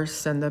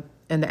course and the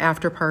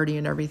after party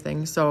and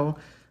everything. So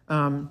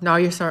now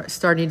you're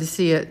starting to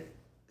see it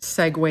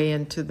segue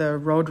into the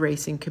road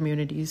racing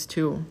communities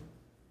too.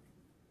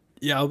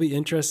 Yeah, I'll be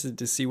interested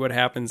to see what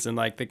happens in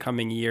like the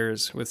coming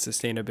years with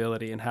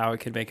sustainability and how it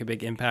could make a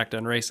big impact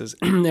on races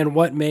and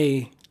what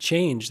may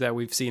change that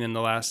we've seen in the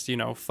last,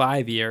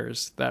 5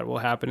 years that will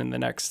happen in the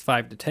next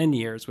 5 to 10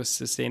 years with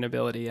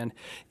sustainability and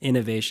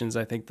innovations.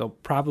 I think there'll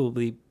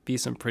probably be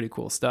some pretty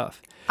cool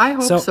stuff. I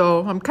hope so.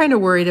 I'm kind of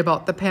worried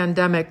about the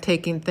pandemic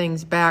taking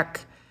things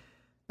back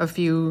a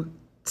few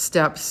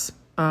steps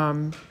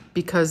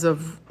because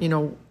of,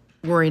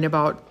 worrying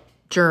about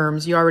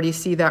germs. You already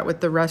see that with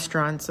the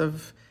restaurants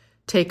of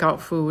takeout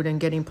food and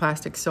getting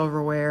plastic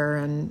silverware,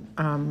 and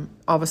all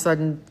of a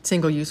sudden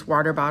single-use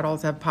water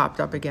bottles have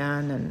popped up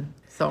again, and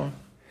so.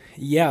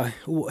 Yeah.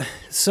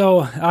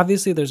 So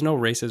obviously there's no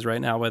races right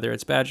now, whether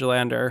it's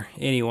Badgerland or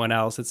anyone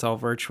else. It's all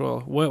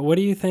virtual. What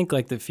do you think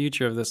like the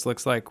future of this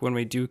looks like when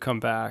we do come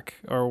back,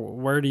 or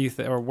where do you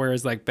or where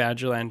is like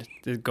Badgerland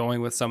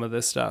going with some of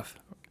this stuff?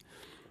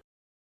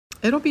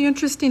 It'll be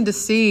interesting to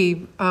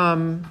see.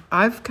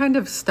 I've kind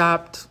of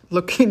stopped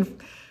looking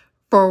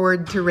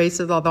forward to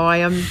races, although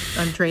I'm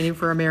training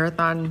for a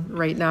marathon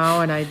right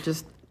now, and I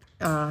just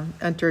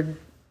entered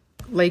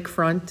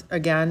Lakefront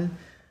again.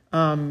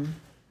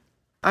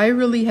 I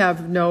really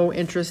have no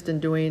interest in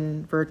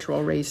doing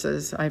virtual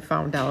races. I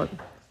found out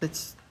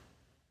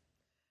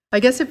I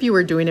guess if you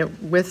were doing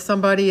it with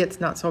somebody,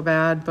 it's not so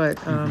bad, but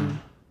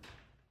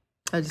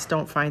I just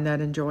don't find that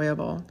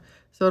enjoyable.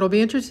 So it'll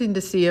be interesting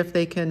to see if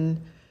they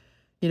can,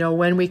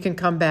 when we can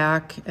come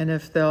back, and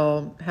if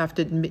they'll have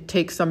to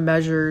take some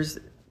measures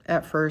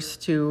at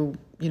first to,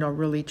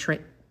 really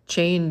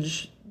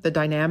change the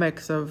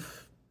dynamics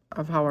of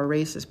how a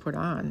race is put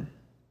on.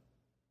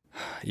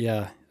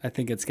 Yeah, I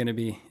think it's going to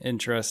be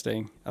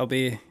interesting. I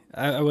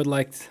feel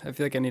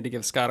like I need to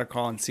give Scott a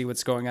call and see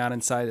what's going on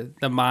inside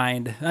the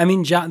mind. I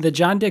mean, the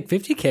John Dick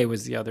 50K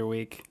was the other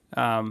week.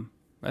 I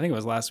think it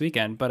was last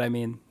weekend, but I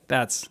mean,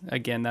 that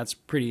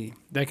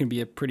can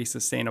be a pretty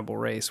sustainable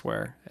race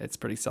where it's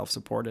pretty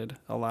self-supported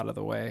a lot of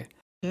the way.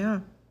 Yeah.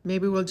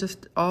 Maybe we'll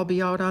just all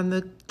be out on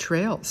the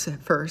trails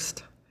at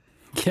first.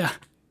 Yeah,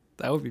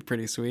 that would be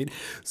pretty sweet.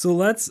 So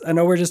I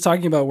know we're just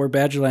talking about where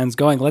Badgerland's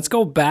going. Let's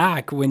go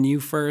back when you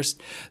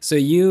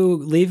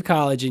leave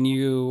college and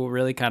you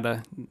really kind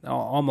of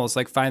almost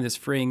like find this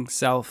freeing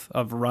self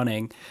of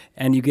running,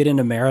 and you get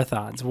into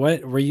marathons.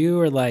 What were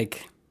you, or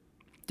like,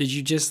 did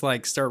you just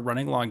like start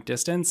running long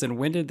distance? And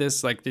when did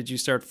did you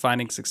start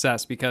finding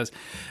success? Because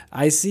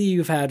I see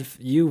you've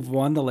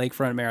won the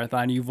Lakefront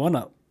Marathon.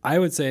 I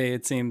would say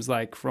it seems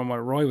like from what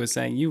Roy was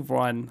saying, you've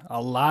run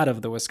a lot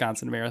of the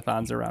Wisconsin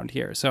marathons around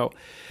here. So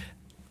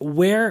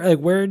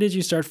where did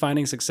you start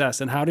finding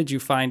success, and how did you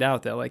find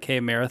out that like, hey,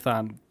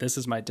 marathon, this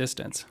is my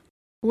distance?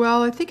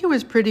 Well, I think it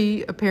was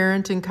pretty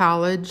apparent in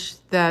college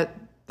that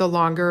the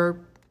longer,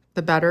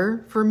 the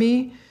better for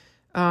me.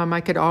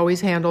 I could always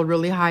handle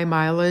really high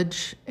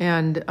mileage,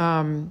 and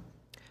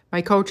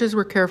my coaches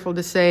were careful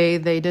to say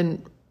they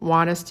didn't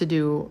want us to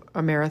do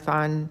a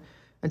marathon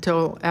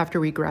until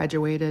after we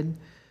graduated.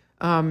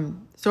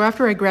 So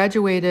after I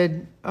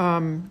graduated,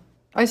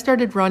 I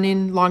started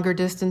running longer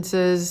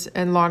distances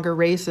and longer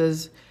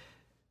races.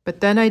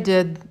 But then I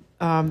did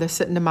the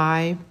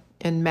Sit-in-a-Mai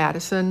in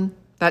Madison,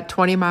 that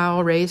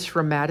 20-mile race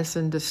from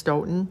Madison to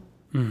Stoughton.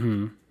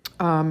 Mm-hmm.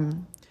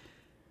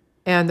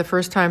 And the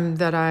first time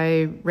that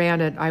I ran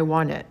it, I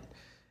won it.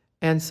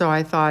 And so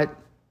I thought,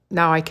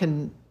 now I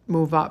can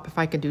move up. If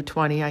I can do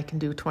 20, I can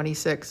do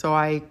 26. So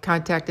I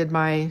contacted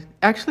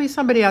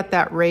somebody at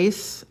that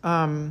race,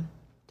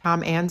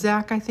 Tom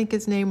Anzac, I think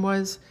his name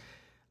was,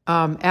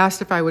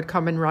 asked if I would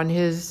come and run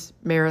his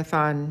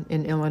marathon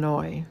in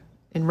Illinois,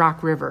 in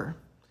Rock River.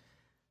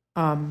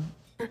 And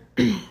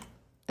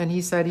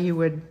he said he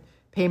would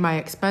pay my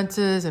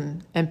expenses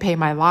and pay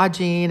my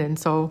lodging. And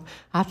so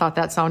I thought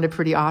that sounded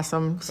pretty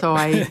awesome. So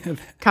I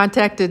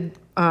contacted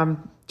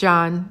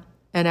John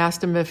and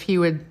asked him if he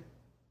would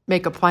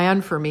make a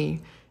plan for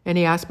me. And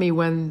he asked me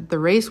when the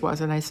race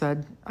was. And I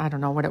said, I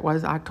don't know what it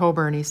was,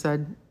 October. And he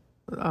said,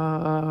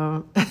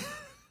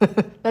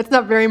 that's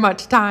not very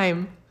much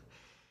time.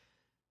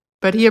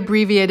 But he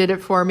abbreviated it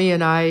for me,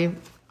 and I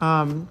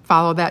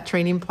followed that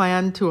training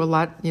plan to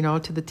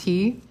to the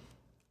T.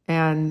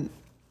 And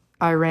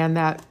I ran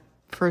that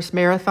first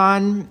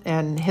marathon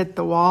and hit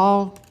the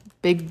wall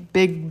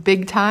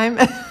big time.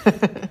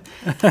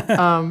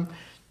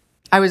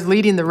 I was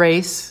leading the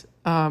race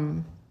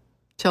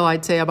till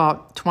I'd say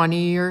about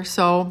 20 or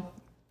so.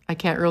 I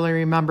can't really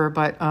remember,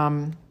 but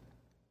and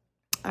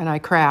I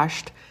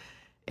crashed.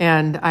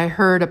 And I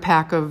heard a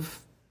pack of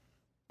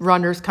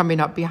runners coming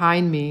up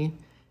behind me,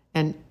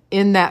 and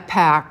in that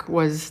pack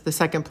was the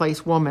second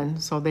place woman.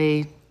 So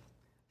they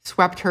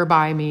swept her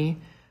by me.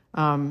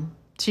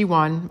 She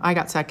won. I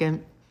got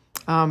second.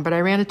 But I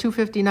ran a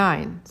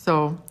 2:59.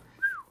 So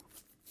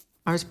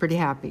I was pretty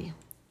happy.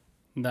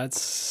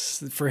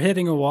 That's for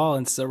hitting a wall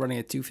and still running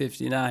a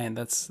 2:59.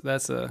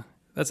 That's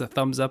a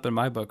thumbs up in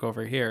my book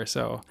over here.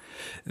 So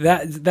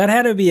that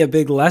had to be a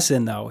big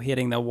lesson though,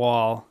 hitting the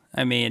wall.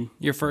 I mean,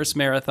 your first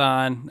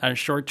marathon, a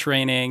short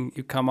training,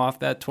 you come off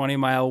that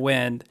 20-mile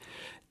win.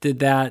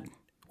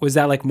 Was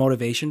that like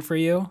motivation for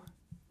you?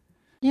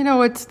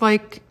 It's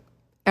like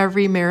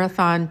every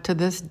marathon to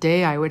this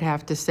day, I would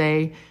have to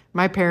say.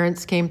 My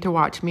parents came to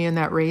watch me in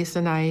that race,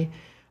 and I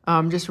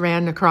just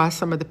ran across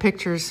some of the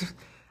pictures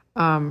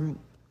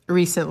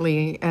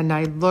recently, and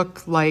I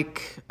looked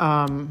like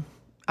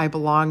I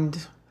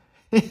belonged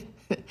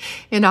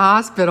in a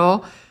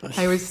hospital.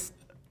 I was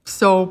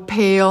so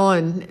pale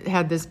and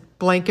had this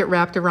blanket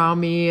wrapped around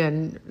me,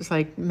 and it's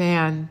like,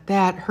 man,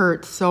 that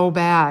hurt so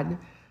bad.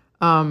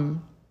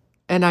 And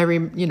I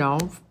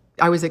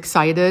was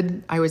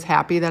excited. I was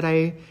happy that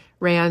I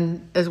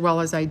ran as well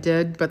as I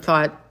did, but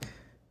thought,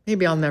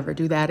 maybe I'll never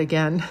do that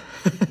again.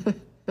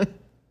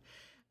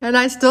 And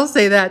I still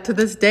say that to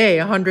this day,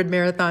 100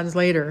 marathons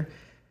later.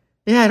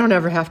 Yeah, I don't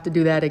ever have to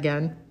do that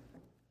again.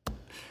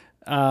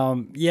 I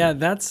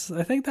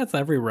think that's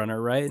every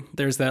runner, right?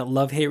 There's that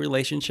love-hate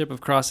relationship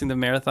of crossing the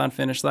marathon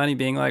finish line and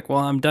being like, well,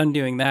 I'm done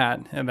doing that.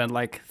 And then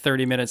like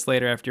 30 minutes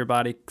later, after your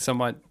body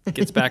somewhat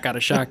gets back out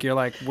of shock, you're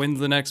like, when's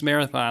the next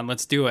marathon?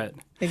 Let's do it.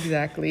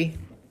 Exactly.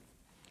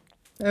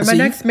 My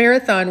next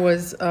marathon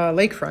was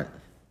Lakefront.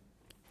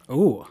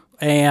 Ooh.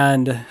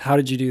 And how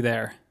did you do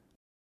there?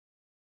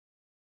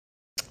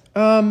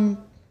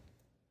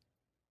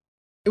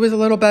 It was a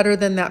little better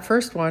than that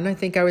first one. I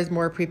think I was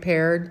more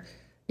prepared.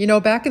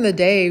 Back in the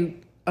day,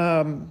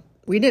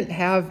 we didn't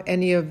have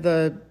any of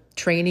the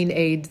training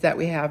aids that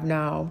we have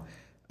now.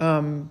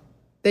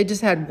 They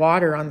just had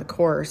water on the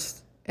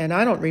course. And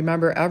I don't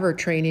remember ever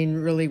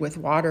training really with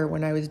water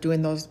when I was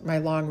doing my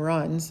long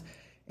runs.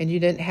 And you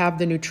didn't have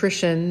the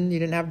nutrition, you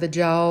didn't have the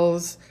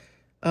gels.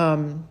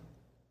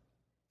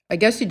 I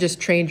guess you just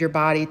trained your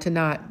body to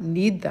not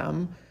need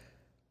them.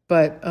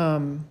 But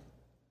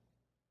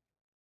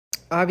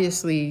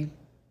obviously,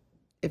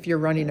 if you're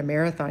running a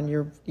marathon,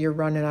 you're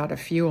running out of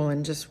fuel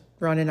and just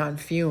running on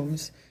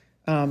fumes.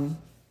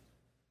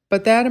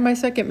 But that and my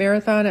second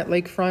marathon at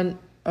Lakefront,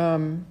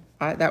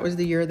 that was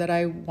the year that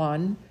I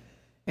won,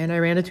 and I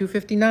ran a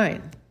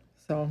 2:59.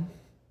 So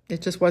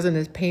it just wasn't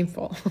as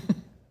painful.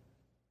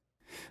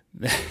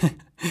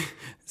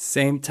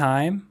 Same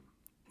time,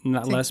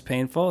 not less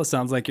painful. It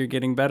sounds like you're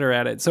getting better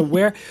at it. So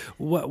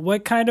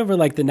what kind of are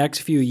like the next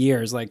few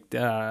years? Like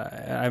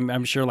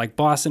I'm sure like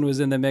Boston was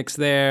in the mix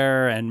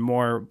there, and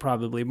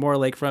probably more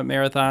lakefront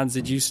marathons.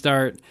 Did you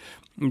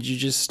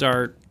just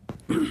start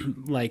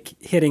like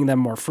hitting them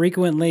more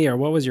frequently, or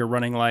what was your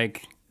running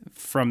like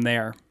from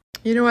there?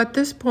 At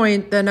this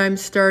point, then I'm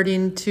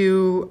starting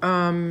to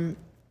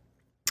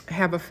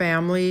have a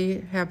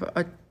family, have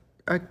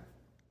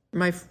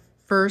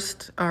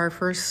our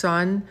first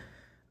son.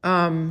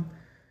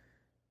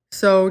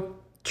 So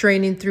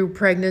training through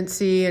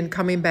pregnancy and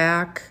coming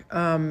back.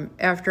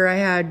 After I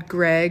had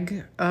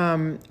Greg,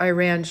 I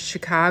ran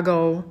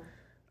Chicago.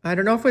 I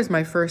don't know if it was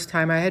my first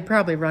time. I had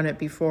probably run it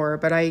before,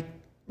 but I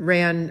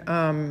ran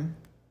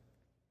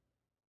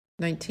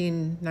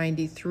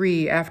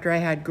 1993 after I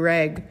had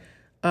Greg.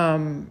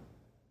 And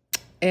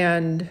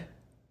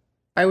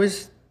I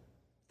was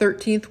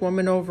 13th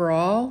woman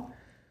overall,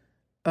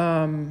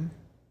 and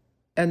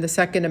the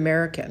second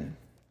American.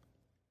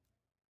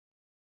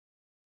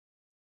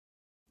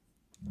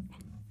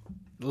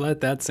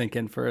 Let that sink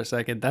in for a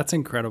second. That's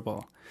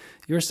incredible.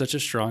 You're such a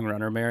strong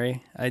runner,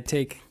 Mary. I'm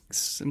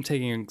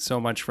taking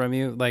so much from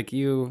you. Like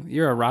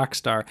you're a rock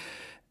star,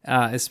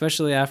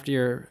 especially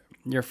after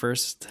your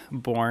first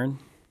born.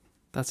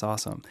 That's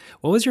awesome.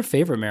 What was your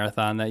favorite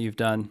marathon that you've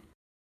done?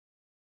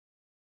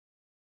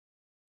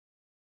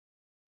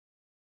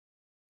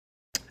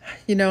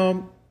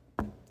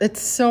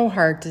 It's so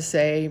hard to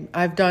say.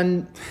 I've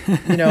done,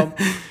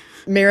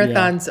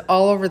 marathons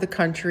all over the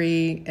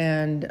country,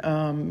 and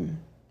a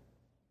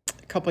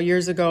couple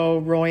years ago,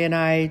 Roy and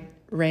I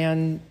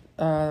ran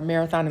a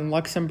marathon in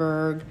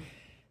Luxembourg.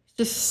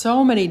 Just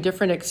so many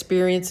different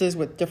experiences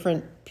with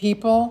different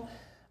people.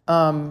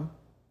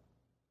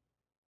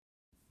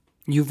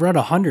 You've run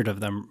 100 of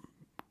them,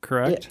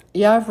 correct?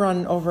 Yeah, I've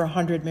run over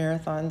 100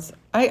 marathons.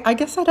 I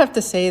guess I'd have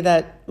to say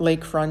that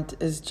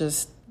Lakefront is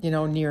just,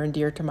 near and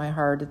dear to my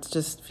heart. It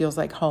just feels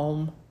like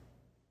home.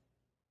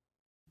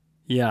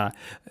 Yeah.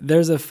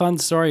 There's a fun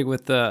story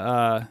with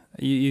the,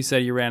 you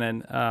said you ran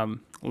in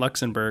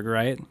Luxembourg,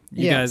 right?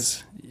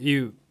 Yes.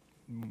 You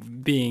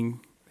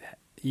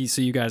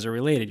guys are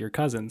related, you're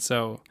cousins.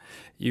 So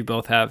you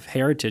both have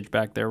heritage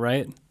back there,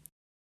 right?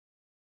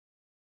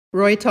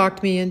 Roy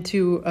talked me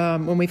into,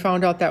 when we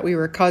found out that we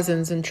were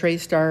cousins and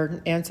traced our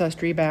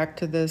ancestry back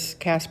to this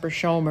Casper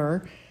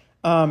Schomer,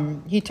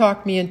 he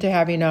talked me into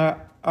having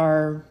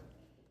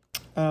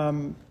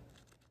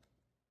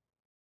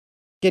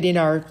getting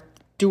our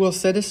dual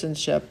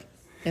citizenship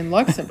in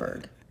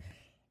Luxembourg.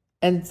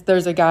 And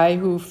there's a guy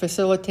who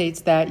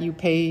facilitates that. You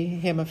pay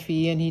him a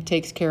fee and he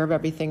takes care of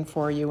everything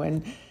for you.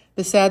 And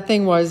the sad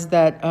thing was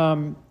that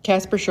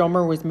Casper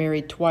Schomer was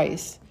married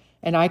twice,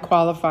 and I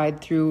qualified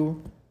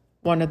through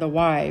one of the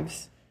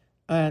wives,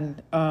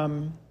 and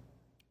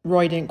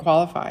Roy didn't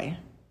qualify.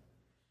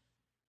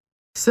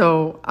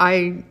 So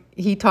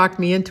he talked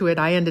me into it.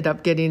 I ended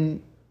up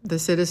getting the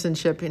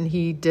citizenship and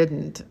he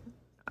didn't.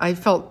 I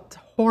felt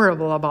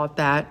horrible about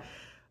that.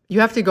 you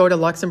have to go to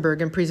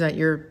Luxembourg and present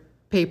your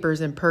papers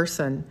in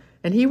person.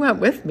 And he went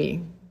with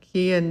me.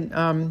 He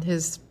and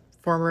his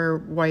former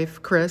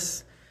wife,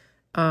 Chris,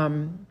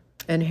 and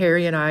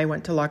Harry and I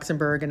went to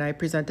Luxembourg, and I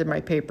presented my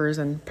papers,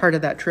 and part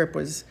of that trip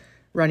was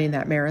running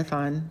that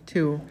marathon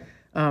too.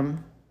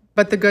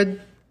 But the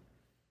good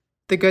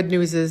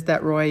news is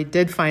that Roy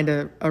did find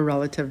a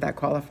relative that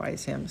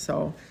qualifies him.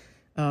 So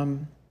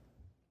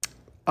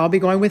I'll be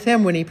going with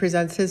him when he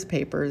presents his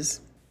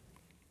papers.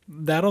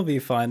 That'll be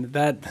fun.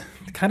 That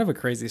kind of a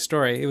crazy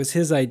story. It was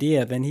his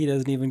idea, then he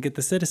doesn't even get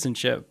the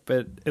citizenship.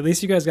 But at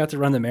least you guys got to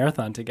run the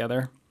marathon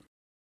together.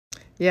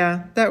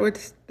 Yeah, that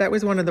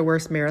was one of the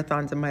worst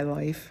marathons of my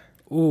life.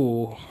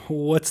 Ooh,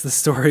 what's the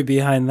story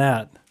behind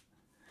that?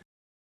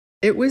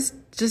 It was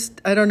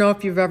just, I don't know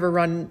if you've ever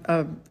run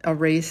a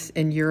race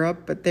in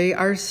Europe, but they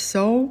are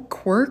so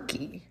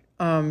quirky.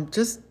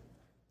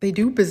 They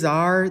do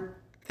bizarre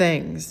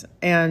things.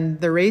 And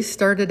the race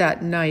started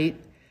at night.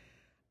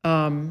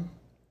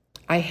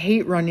 I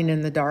hate running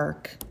in the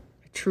dark.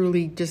 I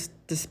truly just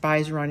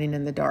despise running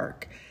in the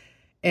dark.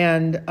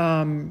 And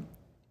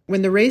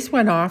when the race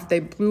went off,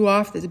 they blew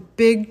off this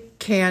big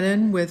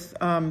cannon with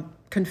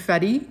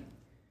confetti.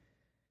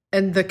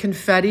 And the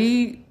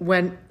confetti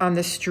went on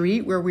the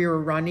street where we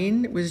were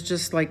running. It was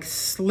just like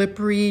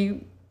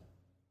slippery.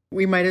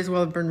 We might as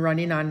well have been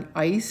running on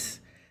ice.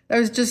 That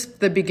was just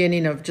the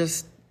beginning of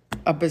just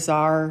a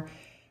bizarre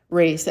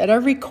race. At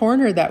every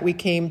corner that we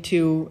came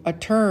to a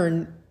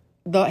turn,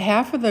 the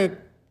half of the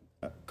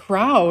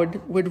crowd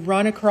would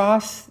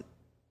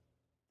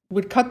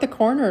cut the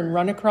corner and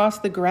run across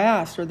the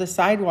grass or the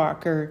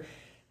sidewalk, or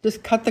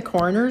just cut the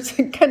corners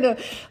and kind of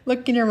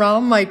looking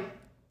around like,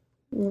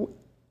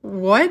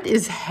 what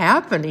is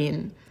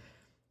happening?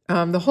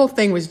 The whole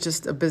thing was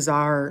just a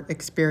bizarre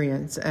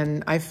experience,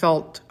 and I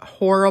felt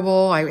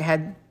horrible. I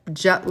had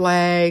jet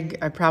lag.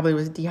 I probably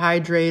was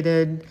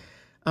dehydrated.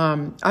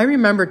 I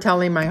remember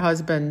telling my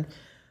husband,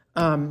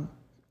 no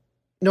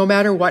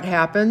matter what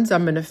happens,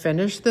 I'm going to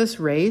finish this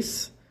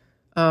race.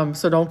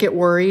 So don't get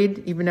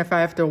worried, even if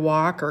I have to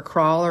walk or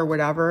crawl or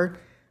whatever.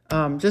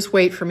 Just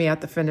wait for me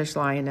at the finish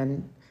line.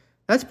 And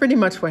that's pretty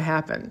much what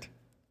happened.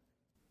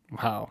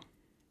 Wow.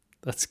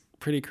 That's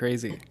pretty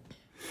crazy.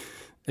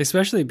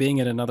 Especially being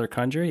in another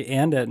country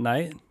and at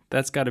night.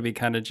 That's got to be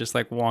kind of just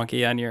like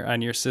wonky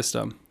on your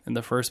system in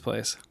the first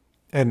place.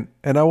 And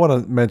I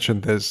want to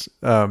mention this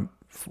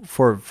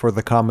for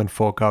the common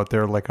folk out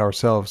there like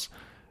ourselves.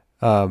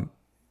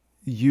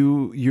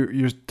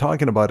 You're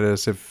talking about it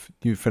as if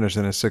you finished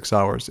in 6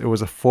 hours. It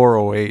was a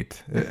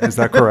 4:08. Is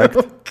that correct?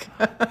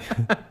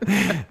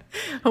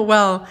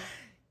 Well,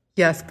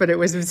 yes, but it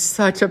was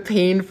such a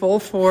painful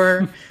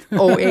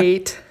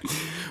 4:08.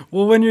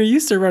 Well, when you're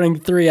used to running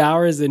 3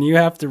 hours and you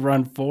have to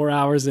run 4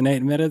 hours and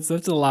 8 minutes,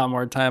 that's a lot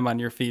more time on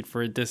your feet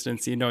for a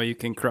distance you know you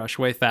can crush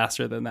way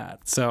faster than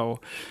that. So,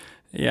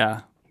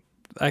 yeah.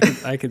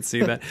 I could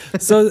see that.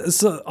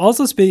 So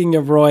also speaking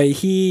of Roy,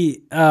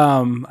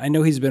 I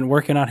know he's been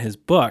working on his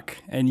book,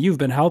 and you've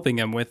been helping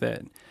him with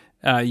it.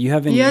 He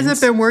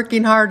hasn't been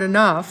working hard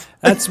enough.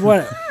 That's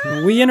what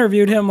we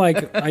interviewed him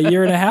like a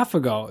year and a half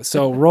ago.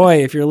 So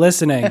Roy, if you're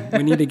listening,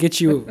 we need to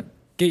get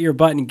your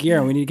butt in gear,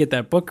 and we need to get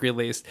that book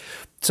released.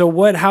 So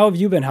how have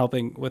you been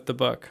helping with the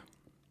book?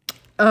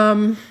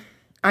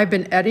 I've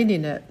been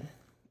editing it.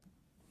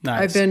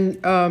 Nice. I've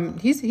been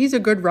he's a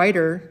good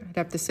writer, I'd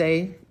have to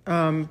say.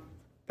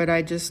 But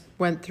I just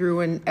went through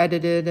and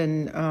edited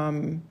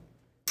and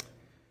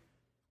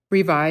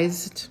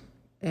revised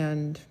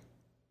and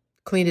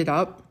cleaned it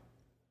up.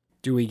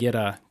 Do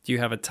you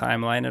have a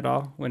timeline at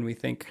all when we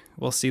think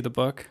we'll see the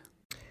book?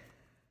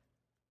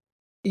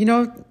 You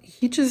know,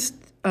 he just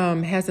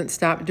hasn't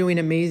stopped doing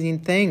amazing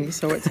things,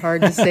 so it's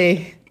hard to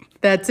say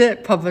that's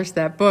it, publish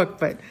that book.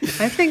 But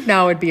I think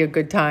now would be a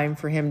good time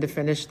for him to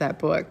finish that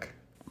book.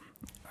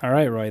 All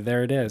right, Roy,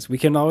 there it is. We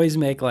can always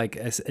make like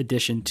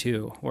edition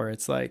 2 where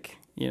it's like,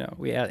 you know,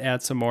 we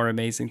add some more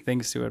amazing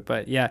things to it.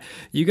 But yeah,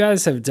 you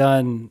guys have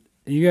done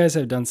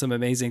some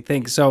amazing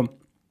things. So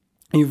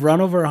you've run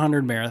over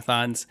 100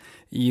 marathons.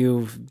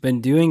 You've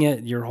been doing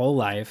it your whole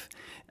life.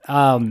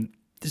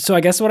 So I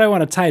guess what I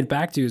want to tie it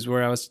back to is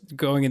where I was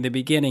going in the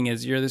beginning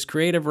is you're this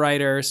creative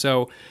writer.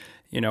 So,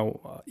 you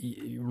know,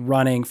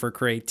 running for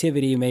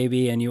creativity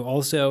maybe, and you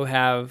also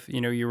have,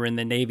 you know, you were in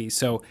the Navy.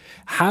 So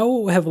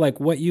how have like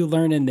what you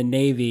learned in the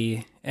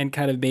Navy and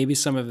kind of maybe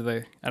some of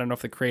the, I don't know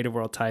if the creative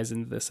world ties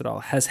into this at all,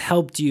 has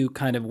helped you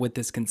kind of with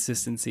this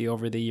consistency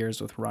over the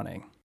years with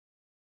running?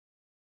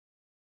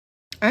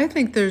 I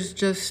think there's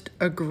just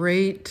a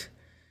great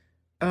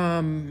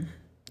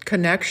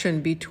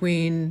connection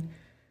between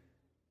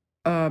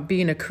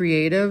being a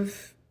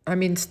creative. I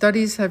mean,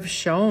 studies have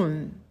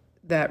shown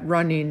that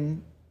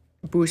running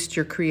boosts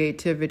your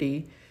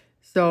creativity.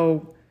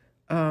 So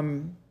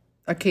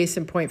a case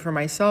in point for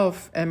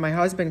myself, and my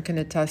husband can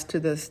attest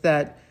to this,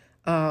 that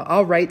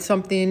I'll write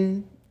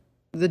something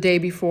the day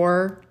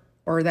before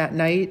or that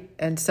night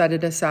and set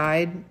it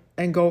aside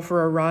and go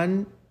for a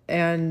run.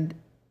 And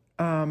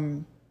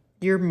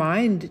your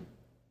mind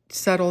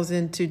settles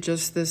into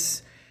just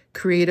this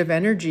creative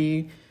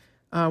energy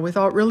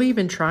without really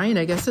even trying.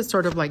 I guess it's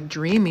sort of like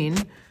dreaming.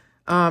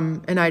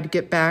 And I'd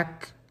get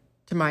back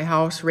to my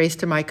house, race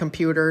to my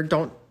computer.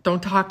 Don't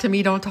talk to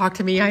me. Don't talk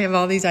to me. I have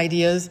all these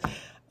ideas.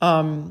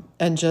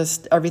 And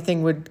just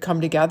everything would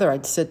come together.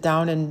 I'd sit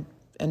down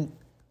and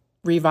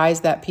revise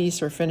that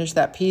piece or finish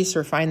that piece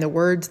or find the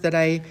words that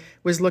I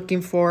was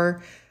looking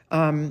for.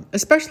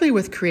 Especially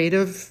with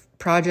creative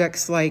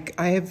projects, like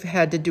I have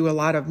had to do a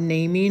lot of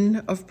naming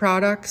of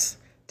products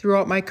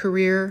throughout my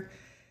career.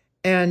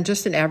 And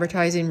just in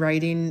advertising,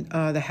 writing,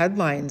 the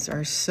headlines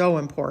are so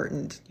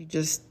important. You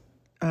just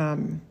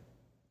can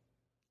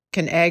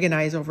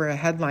agonize over a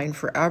headline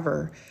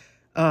forever.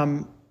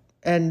 And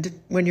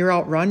when you're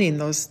out running,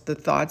 the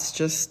thoughts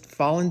just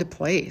fall into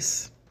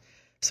place.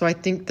 So I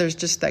think there's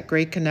just that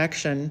great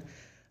connection.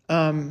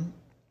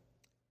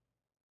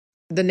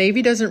 The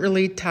Navy doesn't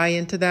really tie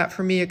into that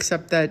for me,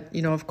 except that,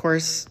 of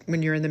course,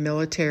 when you're in the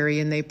military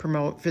and they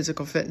promote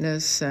physical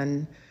fitness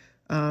and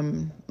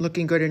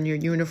looking good in your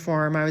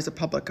uniform. I was a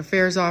public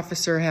affairs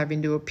officer,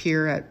 having to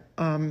appear at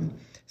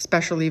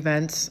special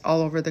events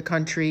all over the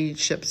country,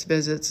 ships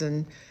visits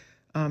and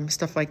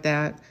stuff like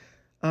that.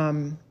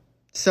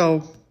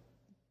 So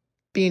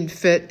being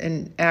fit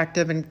and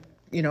active and,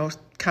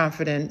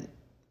 confident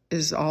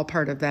is all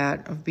part of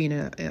that, of being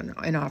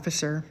an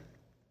officer.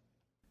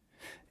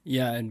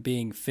 Yeah, and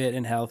being fit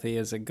and healthy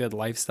is a good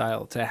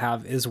lifestyle to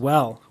have as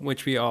well,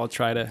 which we all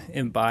try to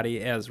embody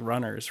as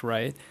runners,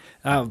 right?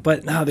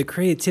 But now the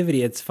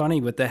creativity, it's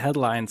funny with the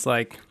headlines,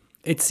 like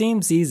it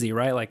seems easy,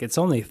 right? Like it's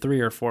only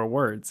 3 or 4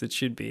 words, it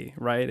should be,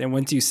 right? And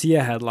once you see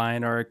a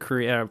headline or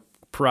a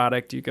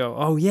product, you go,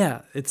 oh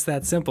yeah, it's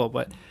that simple.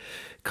 But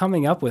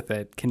coming up with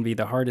it can be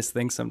the hardest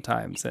thing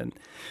sometimes. And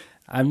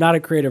I'm not a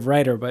creative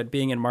writer, but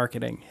being in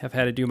marketing, I've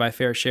had to do my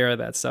fair share of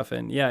that stuff.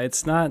 And yeah,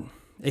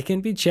 it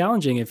can be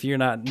challenging if you're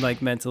not like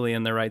mentally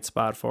in the right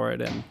spot for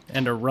it.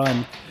 And a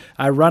run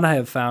I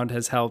have found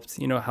has helped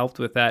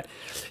with that.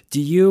 Do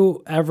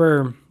you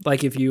ever,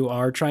 like if you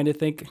are trying to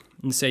think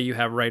and say you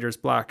have writer's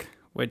block,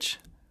 which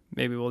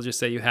maybe we'll just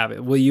say you have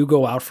it, will you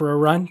go out for a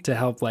run to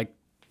help like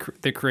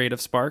the creative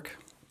spark?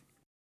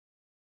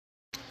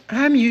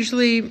 I'm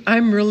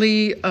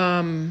really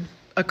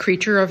a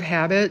creature of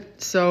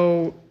habit.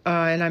 So,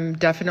 and I'm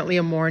definitely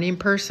a morning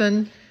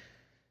person.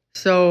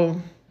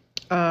 So,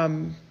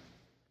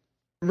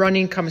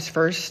 running comes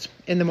first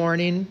in the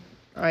morning.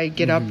 I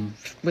get up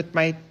with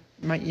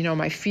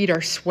my feet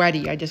are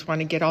sweaty. I just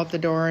want to get out the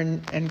door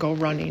and go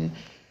running.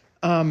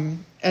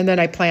 And then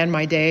I plan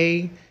my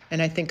day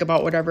and I think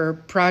about whatever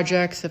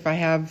projects. If I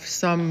have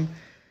some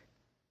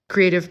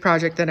creative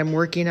project that I'm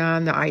working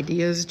on, the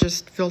ideas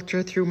just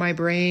filter through my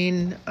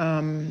brain.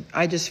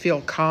 I just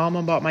feel calm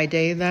about my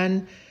day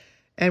then.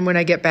 And when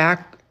I get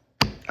back,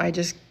 I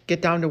just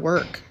get down to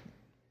work.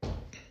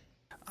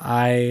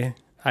 I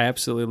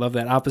absolutely love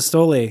that.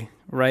 Apostoli,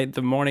 right?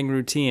 The morning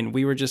routine.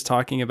 We were just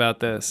talking about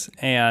this.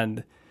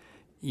 And,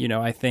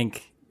 I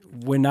think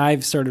when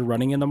I've started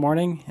running in the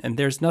morning, and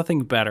there's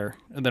nothing better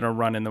than a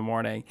run in the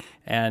morning.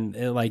 And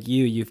like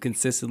you've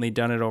consistently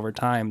done it over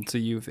time. So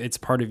it's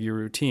part of your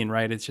routine,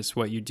 right? It's just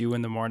what you do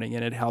in the morning,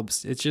 and it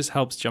just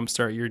helps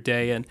jumpstart your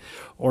day and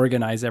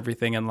organize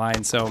everything in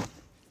line. So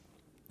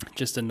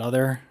just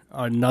another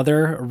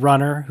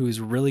runner who's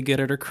really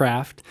good at her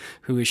craft,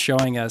 who is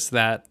showing us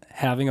that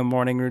having a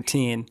morning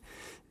routine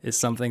is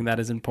something that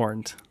is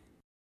important.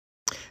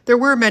 There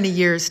were many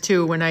years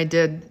too when I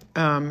did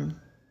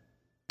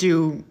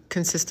do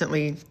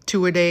consistently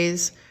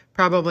 2-a-days,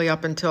 probably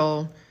up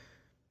until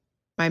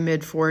my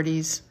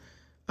mid-40s.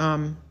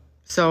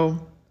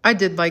 So I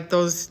did like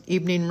those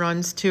evening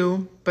runs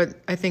too, but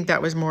I think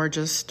that was more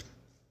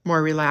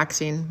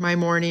relaxing. My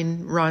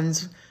morning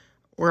runs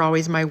were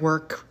always my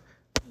work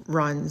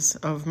runs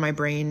of my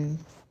brain,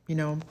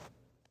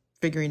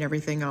 figuring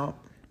everything out.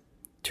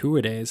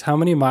 2-a-days. How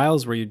many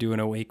miles were you doing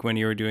a week when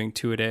you were doing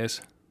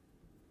 2-a-days?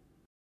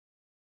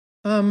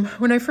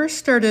 When I first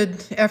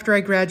started, after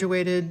I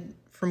graduated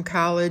from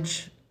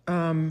college,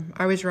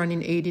 I was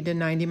running 80 to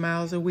 90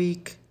 miles a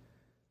week.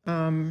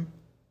 I've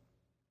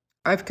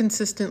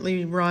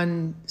consistently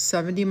run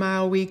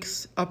 70-mile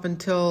weeks up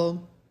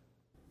until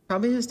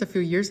probably just a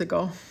few years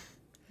ago.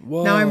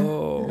 Whoa. Now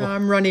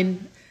I'm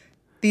running,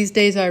 these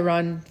days I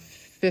run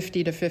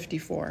 50 to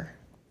 54,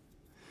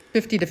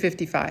 50 to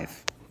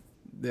 55.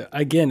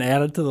 Again,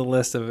 added to the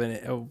list of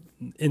an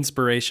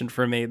inspiration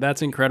for me.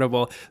 That's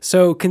incredible.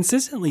 So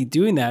consistently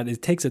doing that,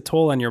 it takes a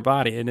toll on your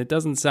body, and it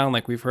doesn't sound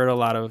like we've heard a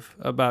lot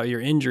about your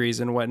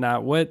injuries and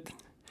whatnot.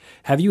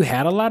 Have you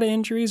had a lot of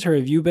injuries, or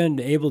have you been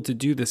able to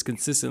do this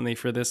consistently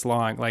for this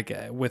long, like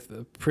with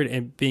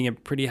being in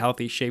pretty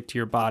healthy shape to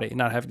your body,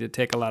 not having to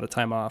take a lot of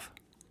time off?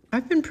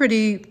 I've been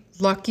pretty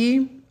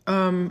lucky.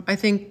 I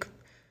think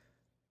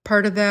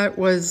part of that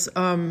was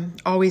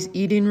always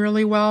eating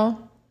really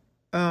well.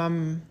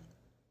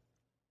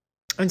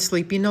 And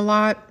sleeping a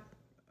lot.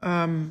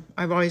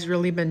 I've always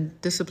really been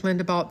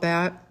disciplined about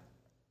that.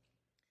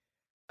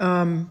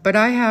 But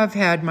I have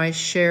had my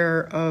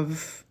share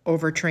of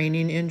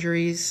overtraining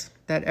injuries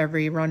that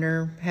every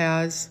runner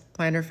has,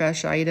 plantar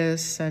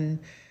fasciitis and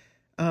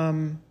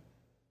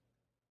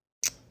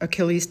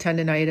Achilles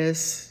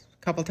tendonitis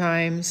a couple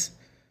times.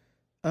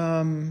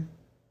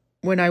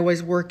 When I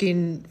was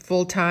working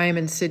full time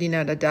and sitting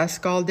at a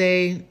desk all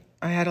day,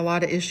 I had a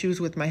lot of issues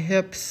with my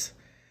hips.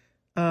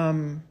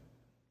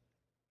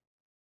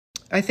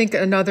 I think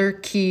another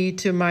key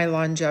to my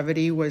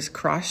longevity was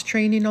cross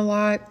training a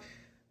lot.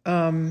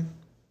 I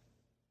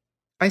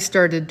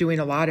started doing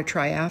a lot of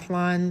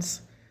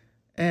triathlons,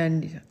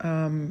 and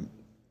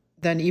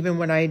then even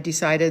when I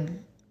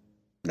decided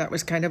that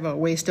was kind of a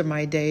waste of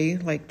my day,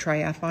 like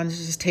triathlons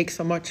just take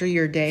so much of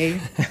your day.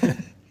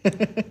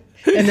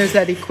 And there's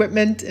that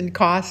equipment and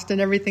cost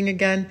and everything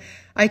again.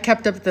 I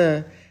kept up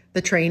the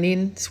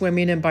training,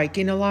 swimming and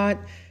biking a lot.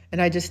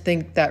 And I just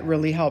think that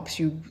really helps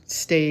you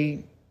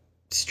stay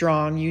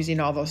strong using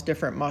all those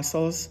different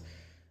muscles.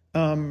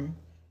 I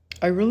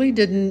really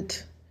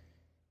didn't,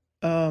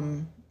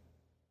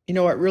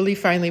 what really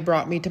finally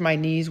brought me to my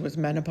knees was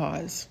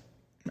menopause.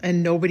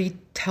 And nobody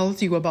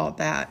tells you about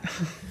that.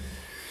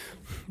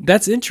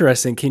 That's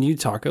interesting. Can you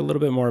talk a little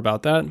bit more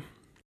about that?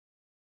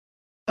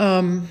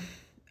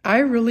 I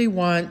really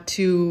want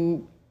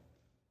to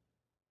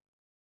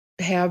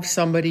have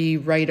somebody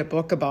write a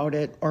book about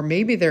it, or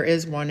maybe there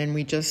is one and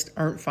we just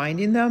aren't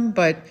finding them,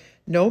 but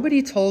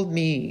nobody told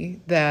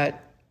me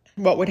that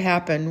what would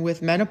happen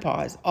with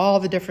menopause, all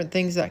the different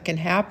things that can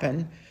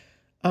happen.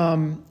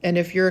 And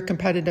if you're a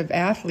competitive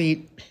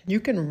athlete,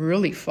 you can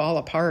really fall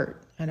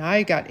apart. And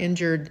I got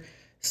injured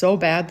so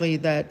badly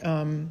that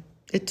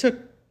it took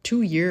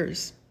 2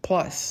 years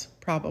plus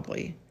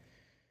probably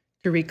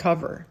to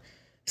recover.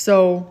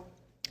 So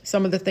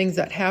some of the things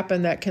that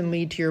happen that can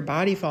lead to your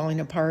body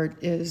falling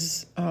apart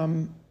is,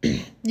 when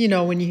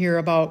you hear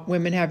about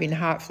women having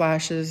hot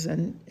flashes,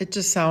 and it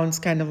just sounds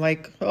kind of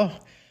like, oh,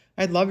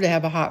 I'd love to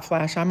have a hot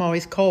flash. I'm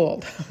always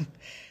cold.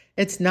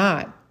 It's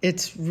not.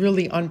 It's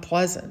really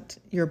unpleasant.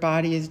 Your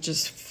body is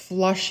just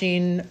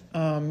flushing.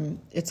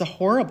 It's a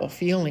horrible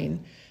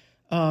feeling.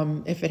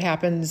 If it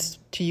happens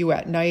to you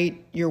at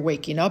night, you're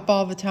waking up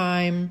all the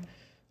time.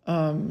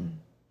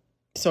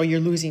 So you're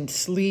losing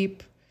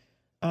sleep.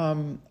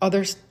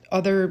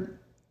 Other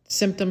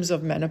symptoms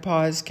of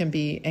menopause can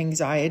be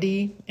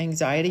anxiety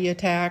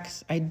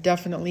attacks. I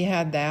definitely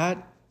had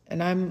that.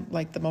 And I'm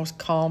like the most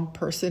calm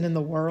person in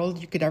the world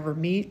you could ever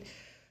meet.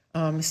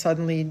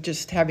 Suddenly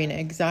just having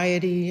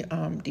anxiety,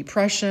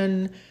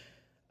 depression.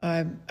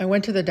 I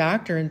went to the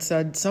doctor and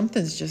said,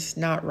 something's just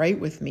not right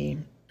with me.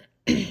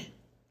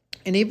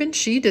 And even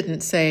she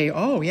didn't say,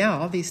 oh yeah,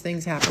 all these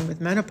things happen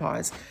with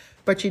menopause.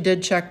 But she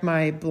did check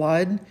my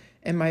blood,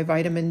 and my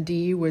vitamin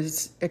D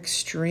was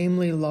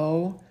extremely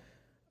low.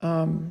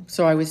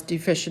 So I was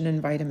deficient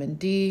in vitamin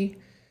D.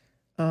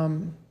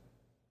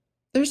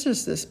 There's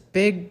just this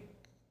big,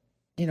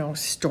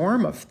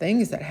 storm of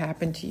things that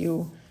happen to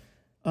you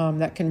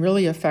that can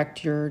really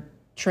affect your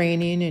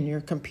training and your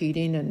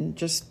competing and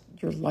just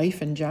your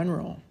life in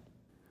general.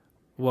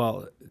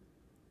 Well,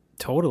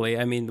 totally.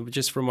 I mean,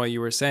 just from what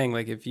you were saying,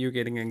 like if you're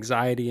getting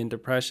anxiety and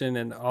depression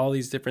and all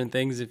these different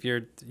things, if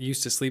you're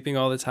used to sleeping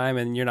all the time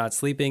and you're not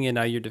sleeping and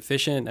now you're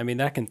deficient, I mean,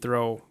 that can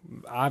throw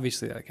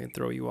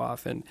you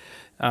off. And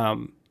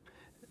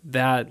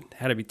that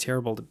had to be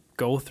terrible to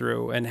go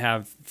through and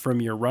have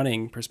from your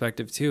running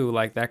perspective too,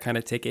 like that kind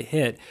of take a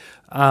hit.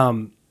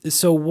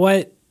 So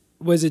what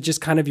was it, just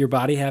kind of your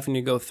body having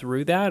to go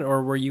through that,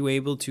 or were you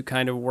able to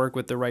kind of work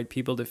with the right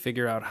people to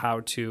figure out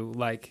how to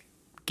like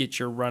get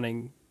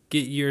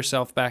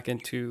yourself back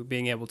into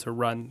being able to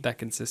run that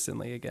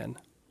consistently again?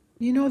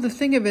 The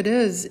thing of it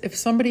is, if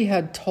somebody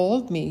had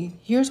told me,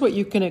 here's what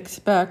you can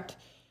expect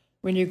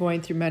when you're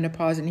going through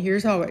menopause, and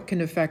here's how it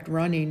can affect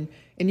running,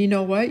 and you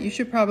know what? You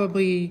should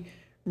probably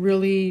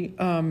really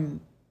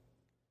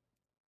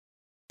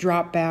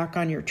drop back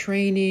on your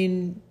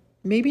training,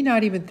 maybe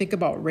not even think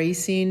about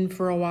racing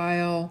for a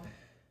while,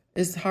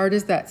 as hard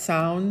as that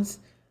sounds.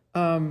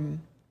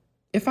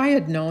 If I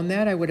had known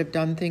that, I would have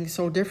done things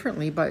so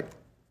differently. But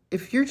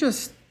if you're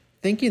just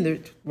thinking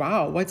that,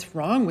 wow, what's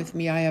wrong with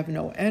me? I have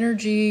no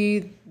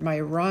energy. My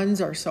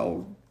runs are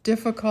so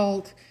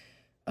difficult.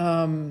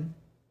 I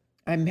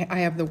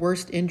have the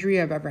worst injury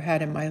I've ever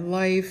had in my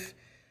life.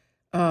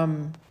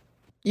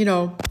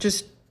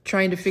 Just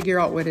trying to figure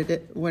out what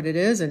it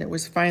is. And it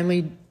was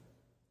finally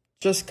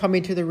just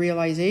coming to the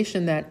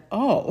realization that,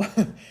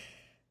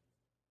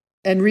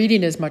 and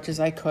reading as much as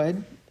I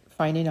could,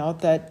 finding out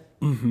that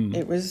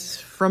it was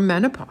from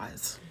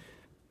menopause.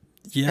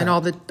 Yeah. And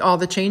all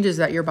the changes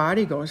that your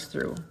body goes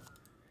through.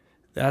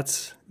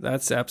 That's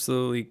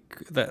absolutely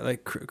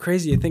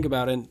crazy to think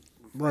about, and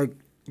like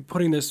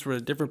putting this from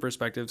a different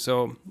perspective.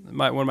 So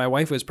when my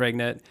wife was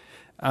pregnant,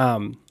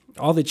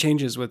 all the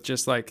changes with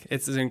just like,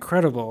 it's an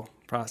incredible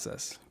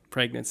process,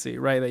 pregnancy,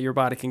 right? That your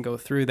body can go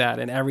through that,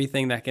 and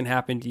everything that can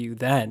happen to you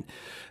then,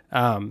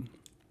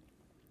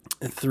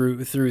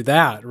 through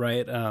that,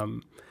 right?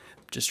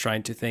 Just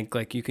trying to think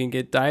like you can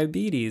get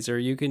diabetes, or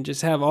you can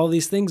just have all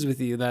these things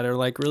with you that are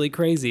like really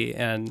crazy.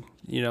 And,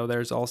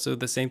 there's also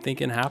the same thing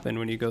can happen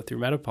when you go through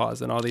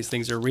menopause, and all these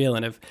things are real.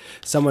 And if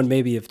someone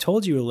maybe have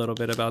told you a little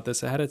bit about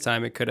this ahead of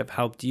time, it could have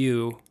helped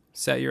you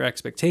set your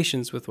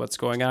expectations with what's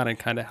going on and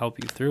kind of help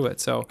you through it.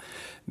 So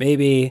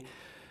maybe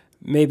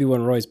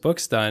when Roy's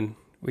book's done,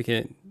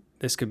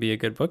 this could be a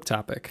good book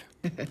topic.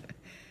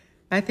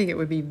 I think it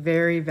would be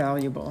very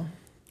valuable.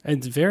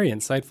 It's very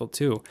insightful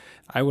too.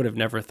 I would have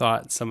never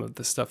thought some of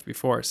this stuff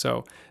before.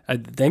 So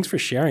thanks for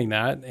sharing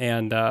that.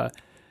 And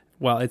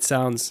well, it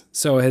sounds,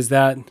 so was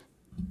that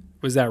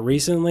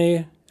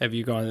recently? Have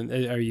you gone,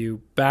 are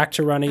you back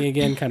to running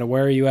again? Kind of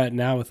where are you at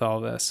now with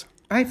all this?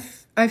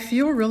 I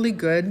feel really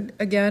good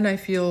again. I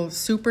feel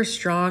super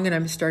strong, and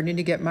I'm starting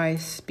to get my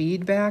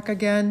speed back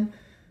again.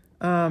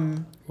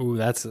 Ooh,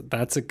 that's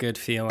a good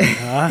feeling,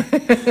 huh?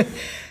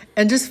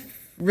 And just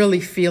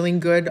really feeling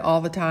good all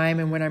the time.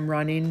 And when I'm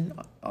running,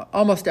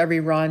 almost every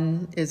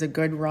run is a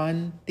good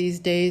run these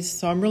days.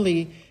 So I'm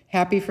really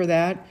happy for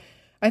that.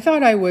 I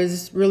thought I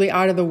was really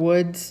out of the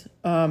woods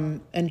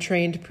and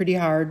trained pretty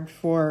hard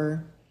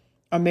for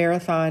a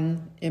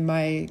marathon in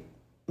my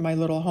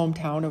little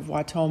hometown of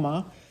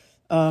Wautoma.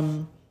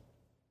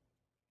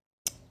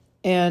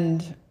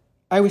 And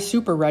I was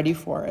super ready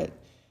for it.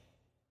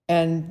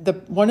 And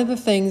one of the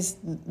things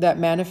that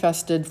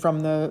manifested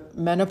from the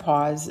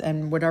menopause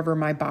and whatever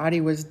my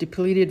body was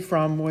depleted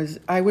from was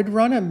I would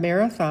run a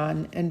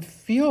marathon and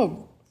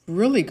feel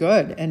really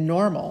good and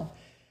normal.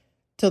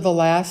 To the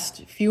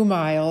last few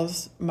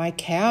miles, my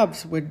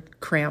calves would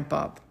cramp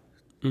up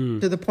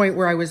to the point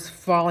where I was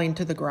falling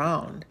to the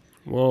ground.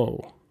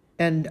 Whoa.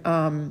 And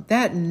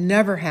that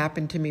never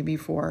happened to me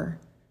before.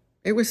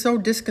 It was so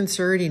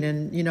disconcerting.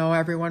 And,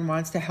 everyone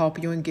wants to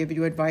help you and give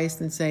you advice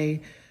and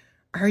say,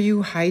 are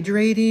you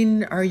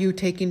hydrating? Are you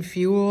taking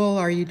fuel?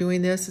 Are you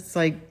doing this? It's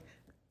like,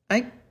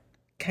 I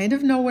kind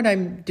of know what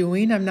I'm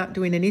doing. I'm not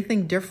doing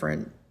anything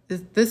different.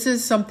 This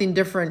is something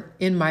different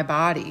in my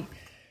body.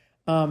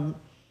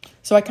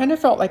 So I kind of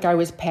felt like I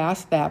was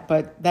past that,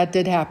 but that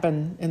did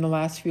happen in the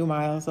last few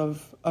miles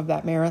of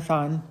that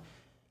marathon.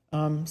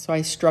 So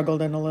I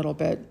struggled in a little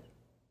bit.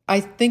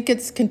 I think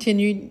it's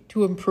continued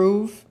to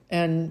improve,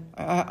 and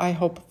I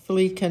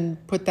hopefully can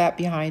put that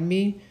behind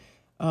me.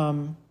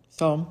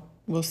 So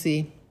we'll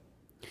see.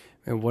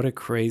 And what a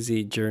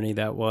crazy journey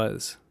that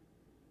was,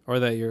 or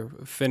that you're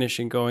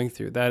finishing going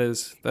through.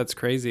 That's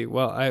crazy.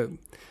 Well,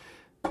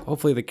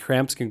 hopefully the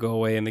cramps can go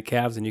away in the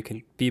calves and you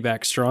can be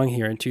back strong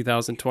here in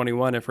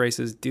 2021 if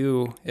races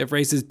do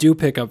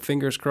pick up,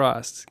 fingers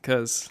crossed,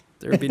 because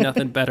there would be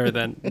nothing better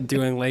than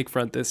doing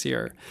Lakefront this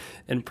year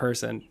in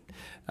person.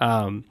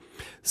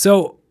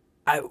 So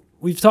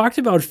we've talked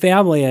about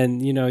family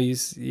and,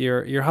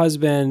 your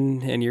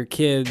husband and your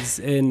kids,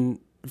 and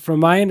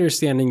from my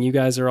understanding, you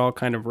guys are all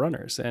kind of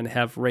runners and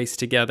have raced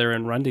together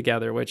and run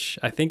together, which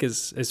I think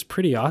is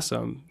pretty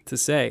awesome to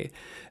say.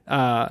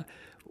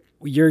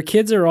 Your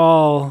kids are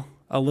all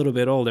a little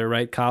bit older,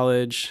 right?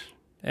 College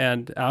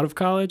and out of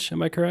college,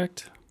 am I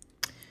correct?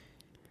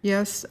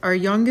 Yes, our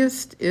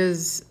youngest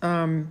is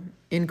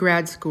in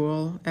grad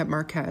school at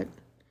Marquette.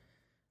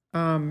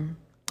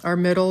 Our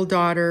middle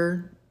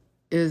daughter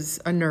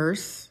is a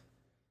nurse,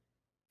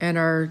 and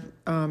our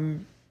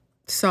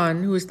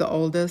son, who is the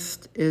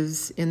oldest,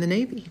 is in the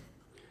Navy.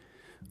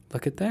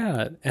 Look at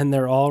that. And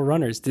they're all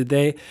runners.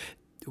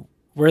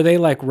 Were they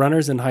like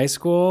runners in high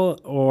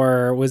school,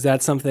 or was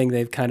that something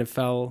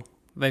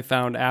they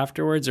found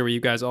afterwards, or were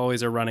you guys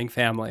always a running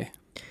family?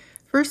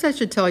 First, I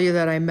should tell you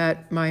that I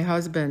met my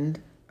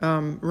husband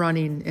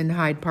running in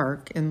Hyde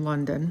Park in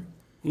London.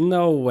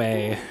 No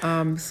way.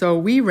 So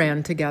we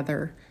ran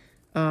together.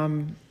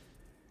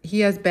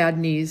 He has bad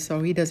knees,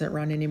 so he doesn't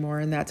run anymore,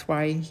 and that's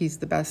why he's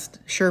the best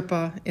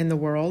Sherpa in the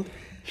world.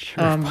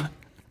 Sherpa.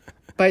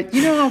 But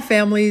you know how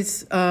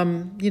families,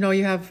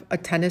 you have a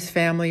tennis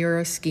family or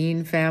a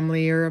skiing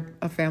family or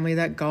a family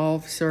that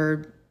golfs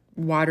or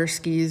water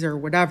skis or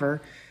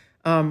whatever.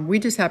 We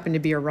just happen to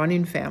be a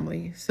running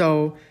family.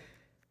 So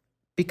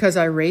because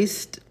I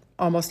raced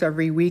almost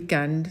every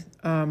weekend,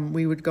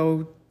 we would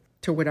go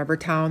to whatever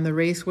town the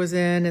race was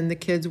in, and the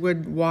kids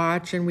would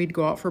watch, and we'd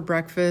go out for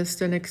breakfast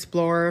and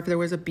explore if there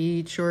was a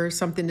beach or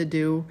something to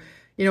do.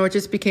 It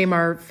just became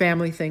our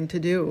family thing to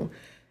do.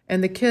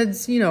 And the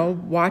kids,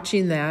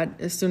 watching that,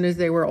 as soon as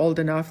they were old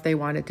enough, they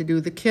wanted to do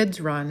the kids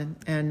run,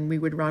 and we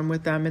would run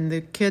with them in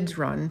the kids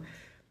run.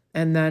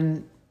 And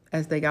then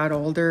as they got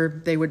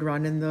older, they would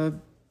run in the,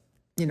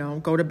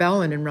 go to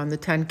Bellin and run the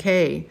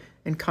 10K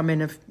and come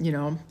in a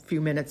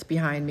few minutes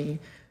behind me,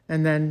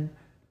 and then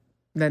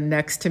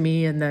next to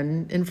me, and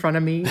then in front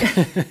of me.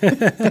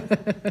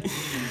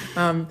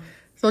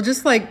 So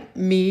just like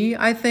me,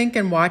 I think,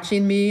 and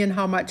watching me and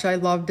how much I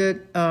loved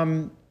it,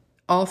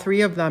 all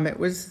three of them, it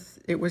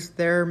was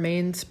their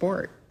main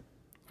sport.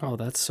 Oh,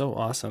 that's so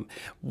awesome.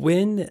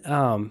 When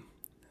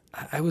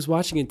I was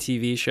watching a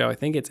TV show, I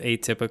think it's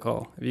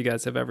Atypical, if you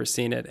guys have ever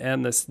seen it,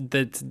 and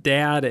the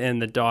dad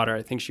and the daughter,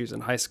 I think she was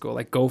in high school,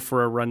 like go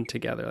for a run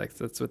together. Like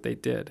that's what they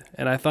did.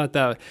 And I thought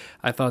that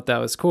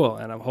was cool.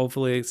 And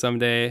hopefully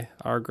someday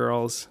our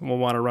girls will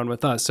want to run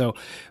with us. So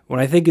when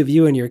I think of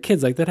you and your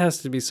kids, like that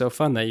has to be so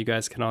fun that you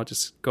guys can all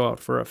just go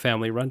out for a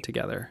family run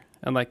together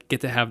and like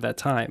get to have that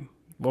time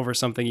over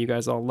something you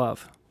guys all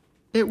love.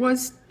 It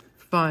was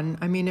fun.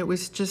 I mean, it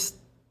was just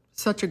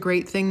such a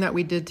great thing that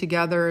we did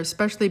together,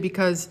 especially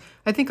because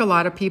I think a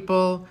lot of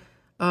people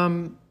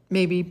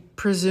maybe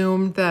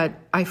presumed that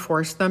I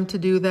forced them to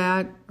do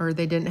that or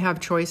they didn't have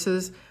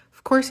choices.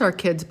 Of course, our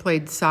kids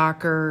played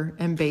soccer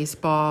and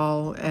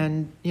baseball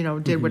and,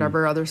 did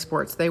whatever other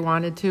sports they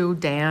wanted to,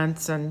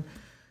 dance, and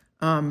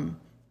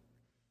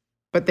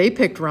but they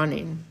picked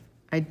running.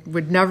 I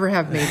would never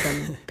have made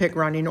them pick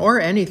running or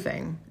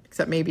anything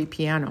except maybe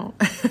piano.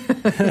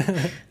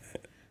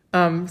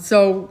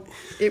 So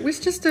it was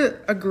just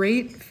a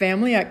great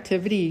family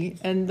activity,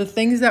 and the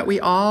things that we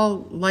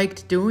all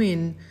liked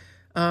doing,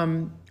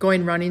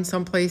 going running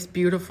someplace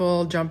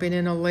beautiful, jumping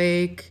in a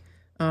lake,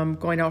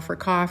 going out for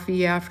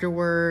coffee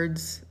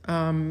afterwards.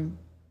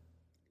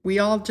 We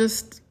all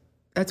just,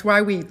 that's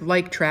why we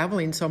like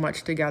traveling so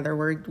much together,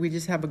 where we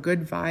just have a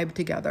good vibe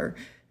together,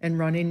 and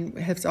running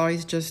has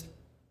always just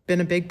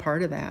been a big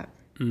part of that.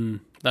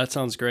 That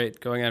sounds great.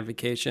 Going on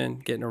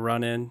vacation, getting a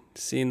run in,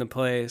 seeing the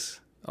place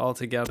all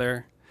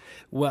together.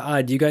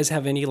 Well, do you guys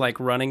have any like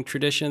running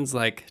traditions,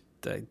 like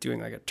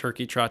doing like a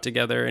turkey trot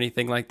together or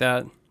anything like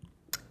that?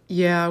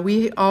 Yeah,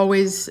 we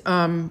always,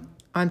 on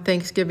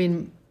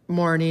Thanksgiving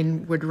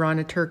morning, would run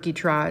a turkey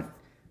trot.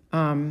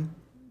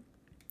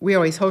 We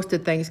always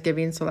hosted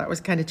Thanksgiving, so that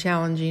was kind of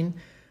challenging.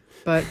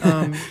 But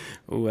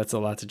ooh, that's a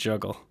lot to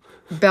juggle.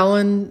 the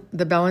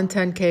Bellin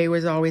 10K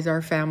was always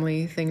our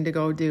family thing to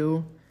go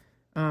do.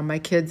 My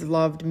kids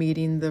loved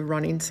meeting the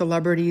running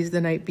celebrities the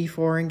night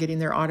before and getting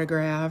their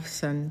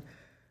autographs. And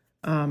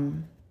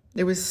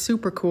it was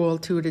super cool,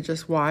 too, to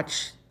just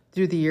watch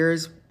through the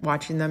years,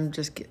 watching them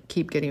just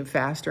keep getting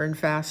faster and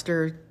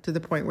faster to the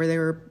point where they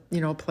were,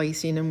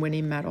 placing and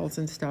winning medals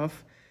and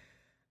stuff.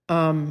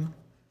 And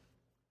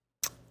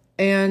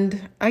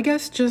I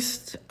guess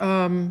just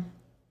going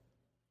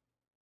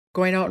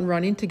out and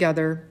running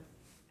together.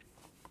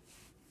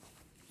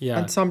 Yeah.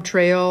 On some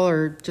trail,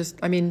 or just,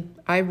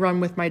 I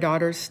run with my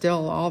daughters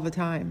still all the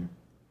time.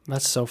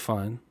 That's so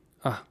fun.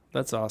 Ah,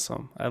 that's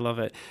awesome. I love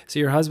it. So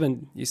your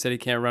husband, you said he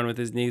can't run with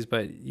his knees,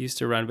 but used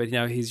to run, but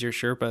now he's your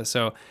Sherpa.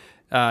 So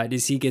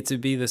does he get to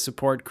be the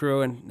support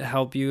crew and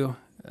help you?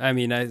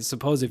 I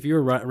suppose if you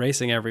were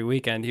racing every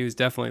weekend, he was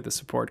definitely the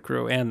support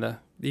crew, and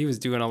he was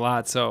doing a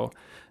lot. So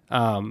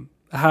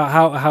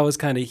how was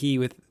kind of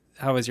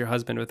how was your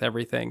husband with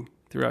everything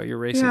throughout your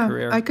racing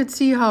career? I could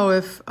see how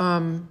if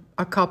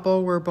a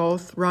couple were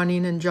both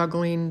running and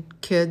juggling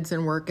kids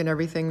and work and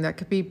everything, that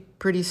could be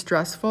pretty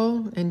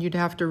stressful, and you'd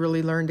have to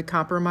really learn to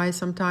compromise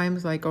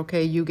sometimes. Like,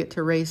 okay, you get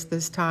to race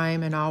this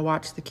time and I'll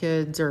watch the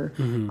kids, or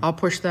I'll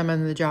push them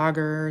in the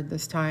jogger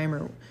this time,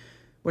 or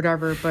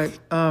whatever. But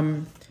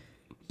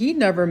he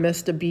never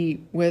missed a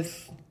beat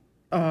with,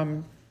 he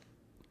was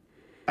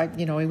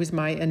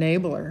my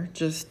enabler,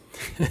 just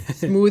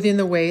smoothing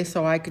the way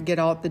so I could get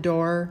out the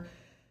door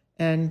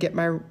and get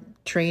my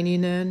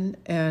training in,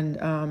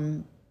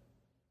 and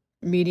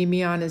meeting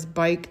me on his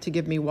bike to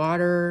give me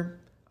water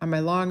on my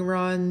long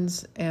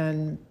runs,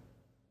 and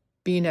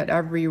being at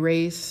every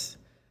race,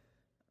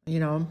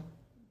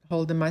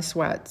 holding my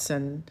sweats,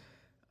 and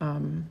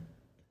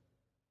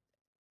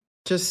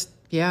just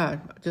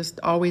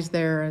always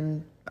there.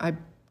 And I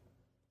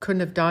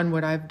couldn't have done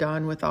what I've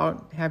done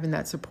without having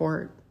that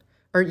support,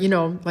 or,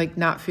 like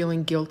not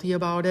feeling guilty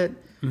about it.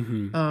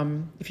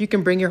 If you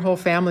can bring your whole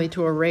family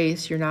to a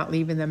race, you're not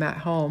leaving them at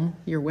home,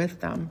 you're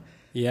with them.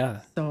 Yeah.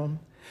 So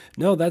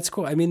no, that's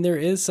cool. There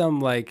is some,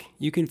 like,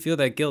 you can feel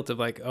that guilt of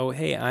like, oh,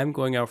 hey, I'm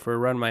going out for a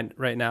run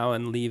right now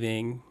and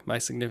leaving my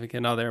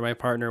significant other, my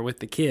partner, with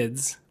the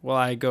kids while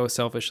I go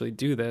selfishly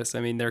do this.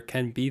 There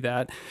can be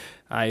that.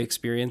 I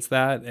experienced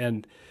that.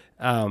 And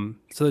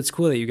so it's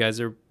cool that you guys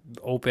are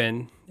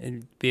open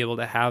and be able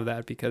to have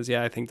that, because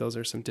I think those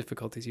are some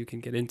difficulties you can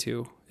get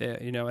into,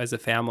 as a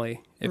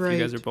family, if you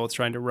guys are both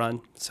trying to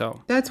run.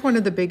 So that's one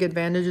of the big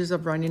advantages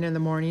of running in the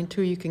morning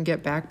too. You can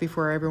get back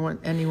before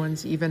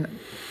anyone's even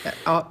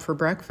up for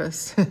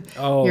breakfast.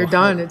 You're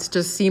done. It's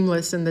just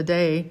seamless in the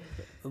day.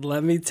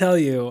 Let me tell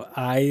you,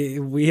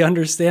 we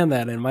understand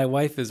that, and my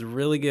wife is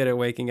really good at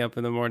waking up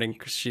in the morning.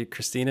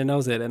 Christina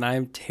knows it, and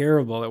I'm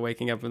terrible at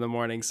waking up in the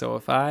morning. So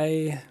if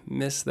I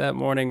miss that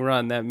morning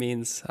run, that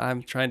means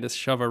I'm trying to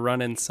shove a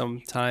run in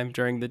sometime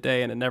during the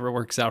day, and it never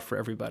works out for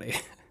everybody.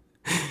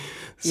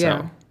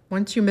 Yeah,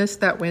 once you miss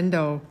that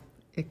window,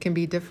 it can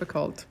be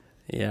difficult.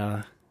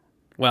 Yeah,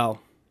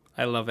 well,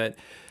 I love it.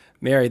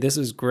 Mary, this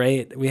was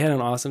great. We had an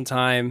awesome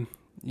time.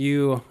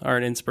 You are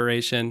an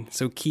inspiration,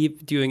 so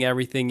keep doing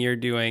everything you're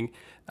doing.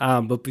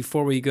 But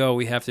before we go,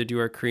 we have to do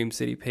our Cream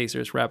City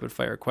Pacers rapid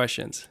fire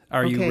questions.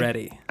 Are you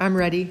ready? I'm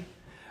ready.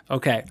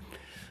 Okay.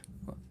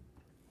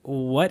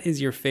 What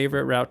is your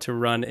favorite route to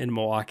run in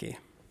Milwaukee?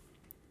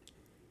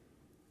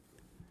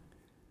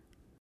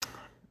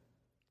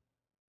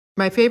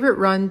 My favorite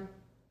route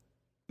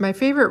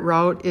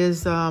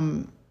is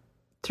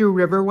through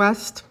River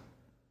West,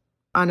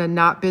 on a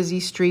not busy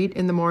street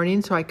in the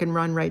morning, so I can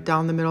run right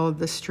down the middle of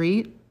the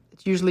street.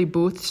 It's usually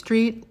Booth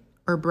Street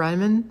or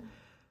Bremen.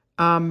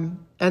 And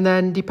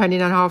then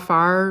depending on how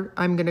far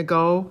I'm going to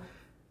go,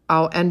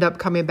 I'll end up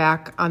coming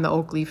back on the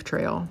Oak Leaf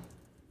Trail.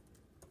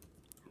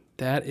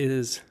 That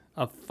is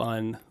a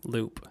fun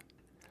loop.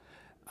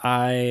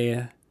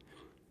 I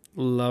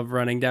love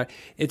running down.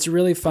 It's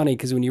really funny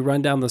because when you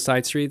run down the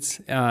side streets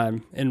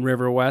in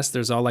River West,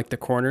 there's all like the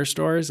corner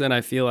stores, and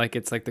I feel like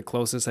it's like the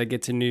closest I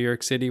get to New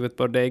York City with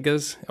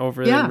bodegas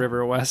over in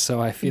River West.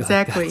 So I feel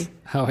like that's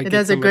how I it get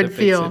has a some of the good big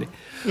feel. city.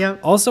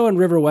 Yep. Also in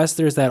River West,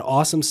 there's that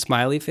awesome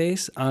smiley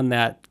face on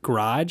that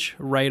garage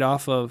right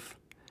off of,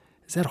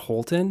 is that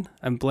Holton?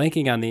 I'm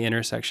blanking on the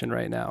intersection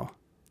right now.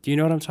 Do you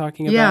know what I'm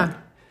talking about? Yeah.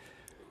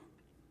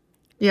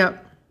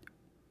 Yep.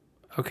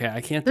 Okay, I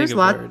can't There's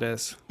think of where it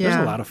is. There's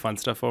a lot of fun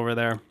stuff over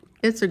there.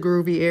 It's a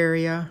groovy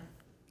area.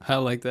 I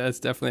like that. It's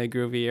definitely a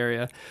groovy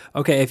area.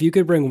 Okay, if you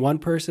could bring one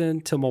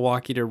person to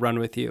Milwaukee to run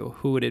with you,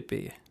 who would it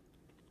be?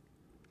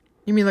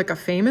 You mean like a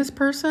famous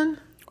person?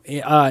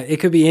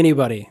 It could be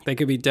anybody. They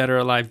could be dead or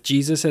alive.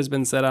 Jesus has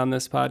been said on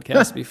this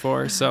podcast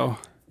before, so.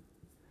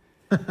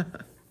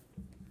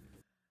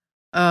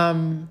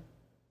 Oh,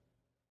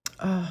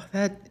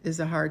 that is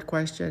a hard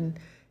question.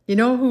 You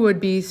know who would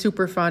be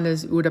super fun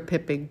is Uda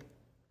Pippig.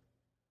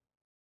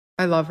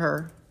 I love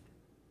her.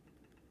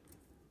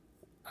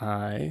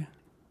 I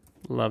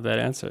love that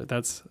answer.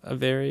 That's a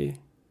very,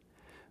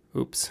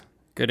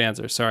 good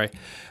answer. Sorry.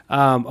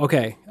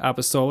 Okay,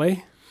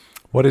 Apostoli.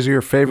 What is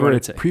your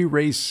favorite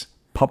pre-race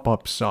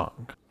pump-up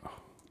song?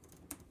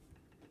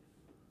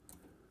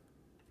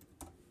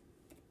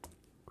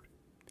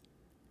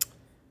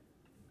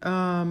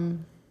 I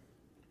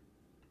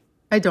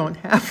don't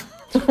have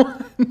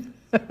one.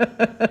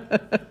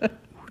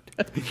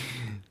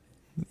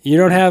 You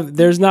don't have,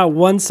 there's not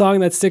one song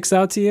that sticks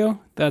out to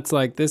you that's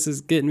like, this is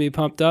getting me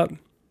pumped up?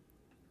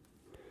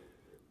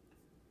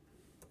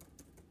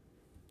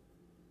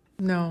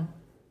 No.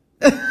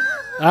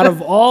 Out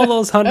of all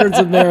those hundreds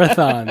of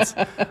marathons.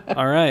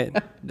 All right.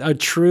 A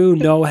true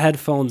no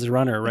headphones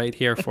runner right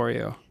here for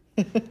you.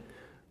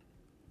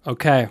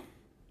 Okay.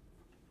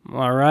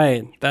 All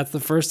right. That's the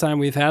first time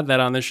we've had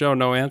that on the show.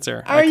 No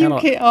answer. Are you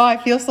kidding? Oh, I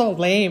feel so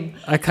lame.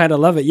 I kind of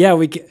love it. Yeah,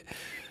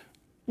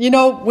 You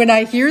know, when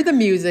I hear the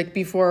music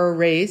before a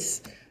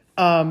race,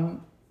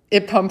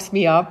 it pumps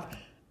me up.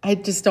 I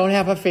just don't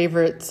have a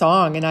favorite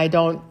song, and I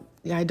don't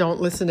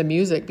listen to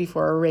music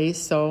before a race.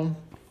 So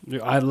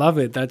I love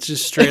it. That's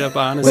just straight up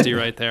honesty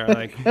right there.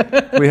 Like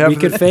we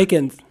could fake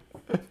and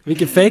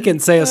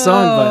say a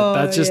song, but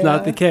that's just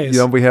not the case. You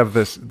know, we have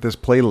this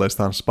playlist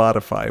on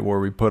Spotify where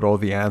we put all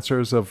the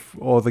answers of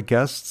all the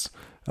guests.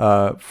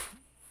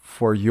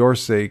 For your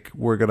sake,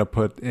 we're going to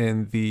put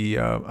in the,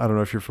 I don't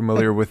know if you're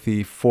familiar with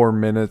the 4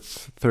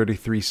 minutes,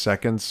 33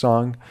 seconds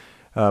song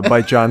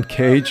by John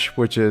Cage,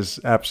 which is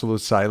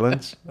Absolute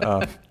Silence.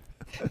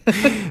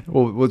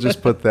 We'll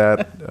just put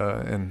that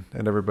and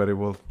everybody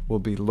will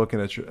be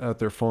looking at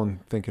their phone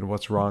thinking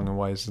what's wrong and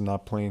why is it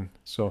not playing.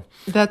 So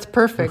that's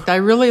perfect. I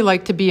really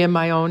like to be in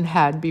my own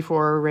head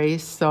before a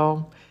race,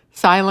 so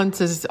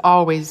silence is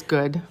always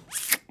good.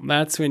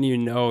 That's when you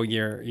know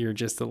you're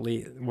just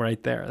elite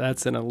right there.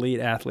 That's an elite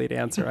athlete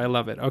answer. I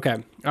love it.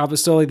 Okay.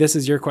 Apostoli, this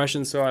is your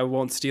question, so I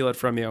won't steal it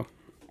from you.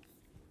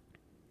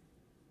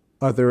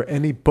 Are there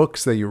any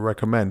books that you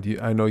recommend?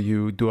 I know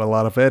you do a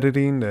lot of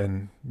editing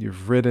and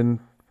you've written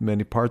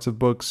many parts of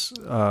books,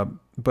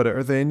 but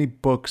are there any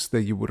books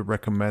that you would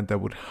recommend that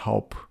would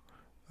help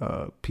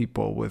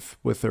people with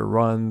their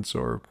runs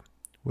or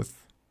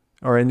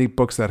any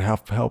books that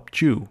have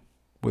helped you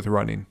with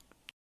running?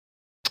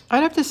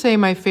 I'd have to say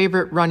my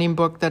favorite running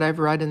book that I've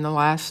read in the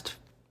last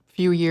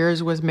few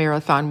years was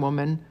Marathon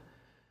Woman,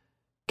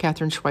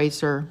 Kathrine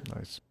Schweitzer.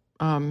 Nice.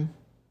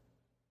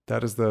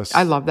 That is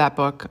I love that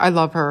book. I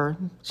love her.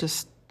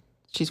 She's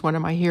one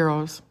of my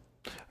heroes.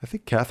 I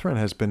think Kathrine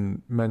has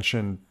been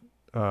mentioned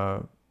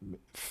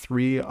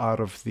 3 out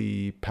of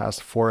the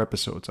past 4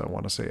 episodes, I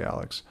want to say,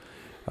 Alex.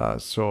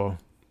 So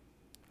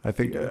I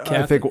think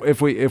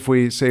if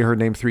we say her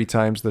name 3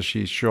 times, does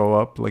she show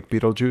up like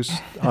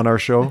Beetlejuice on our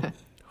show?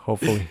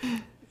 Hopefully.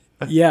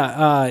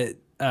 Yeah.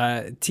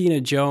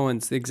 Tina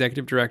Jones, the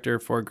executive director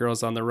for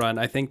Girls on the Run,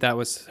 I think that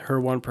was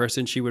her one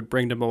person she would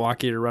bring to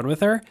Milwaukee to run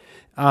with her.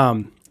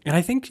 And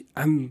I think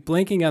I'm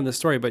blanking on the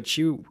story, but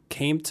she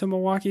came to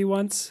Milwaukee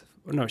once.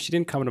 No, she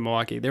didn't come to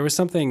Milwaukee. There was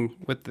something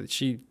with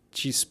she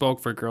spoke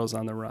for Girls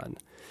on the Run.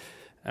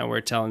 And we're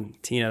telling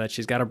Tina that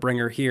she's got to bring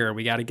her here.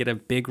 We got to get a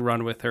big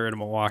run with her in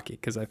Milwaukee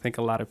because I think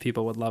a lot of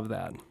people would love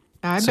that.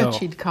 I bet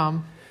she'd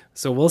come.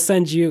 So we'll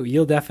send you.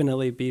 You'll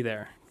definitely be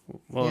there.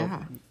 Well,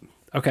 yeah.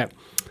 Okay.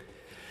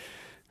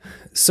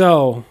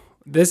 So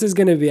this is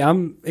going to be,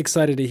 I'm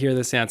excited to hear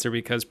this answer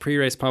because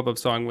pre-race pump-up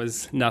song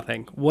was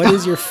nothing. What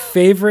is your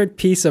favorite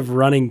piece of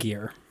running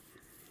gear?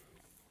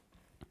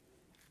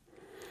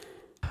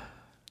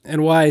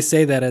 And why I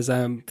say that is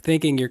I'm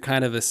thinking you're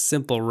kind of a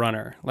simple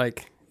runner,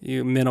 like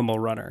you minimal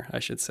runner, I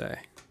should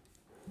say.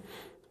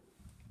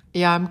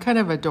 Yeah, I'm kind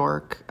of a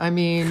dork. I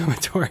mean, a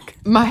dork.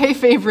 My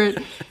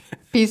favorite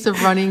piece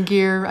of running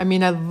gear, I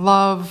mean, I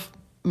love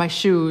my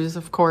shoes,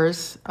 of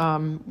course.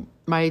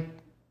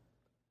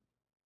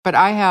 But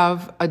I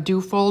have a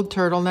Dufold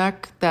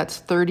turtleneck that's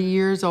 30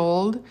 years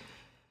old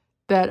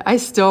that I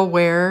still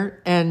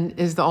wear and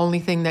is the only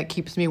thing that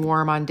keeps me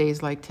warm on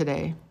days like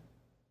today.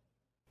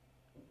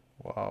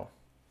 Wow.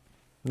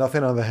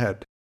 Nothing on the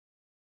head.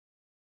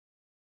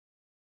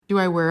 Do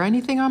I wear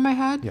anything on my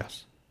head?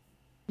 Yes.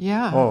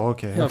 Yeah. Oh,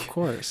 okay. Yeah, of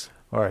course.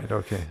 All right,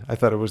 okay. I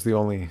thought it was the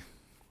only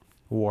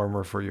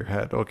warmer for your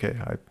head. Okay.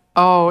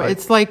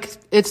 It's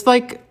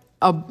like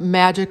a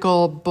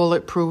magical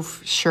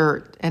bulletproof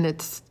shirt, and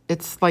it's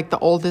like the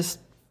oldest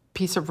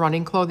piece of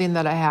running clothing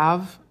that I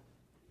have.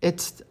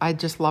 I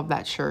just love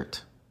that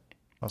shirt.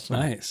 Awesome.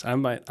 Nice.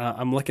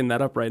 I'm looking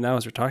that up right now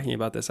as we're talking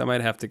about this. I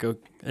might have to go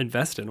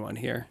invest in one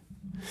here.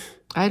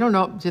 I don't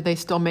know. Do they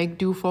still make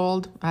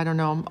Dufold? I don't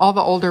know. All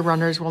the older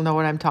runners will know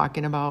what I'm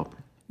talking about.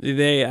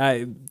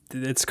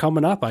 It's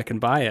coming up. I can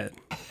buy it,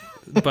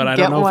 but I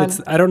Get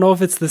don't know one.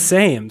 if it's the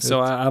same.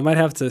 So I might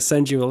have to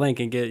send you a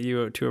link and get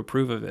you to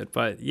approve of it.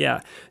 But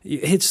yeah,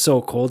 it's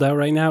so cold out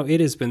right now.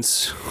 It has been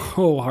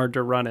so hard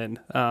to run in.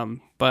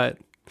 But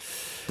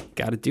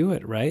got to do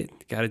it, right?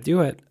 Got to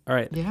do it. All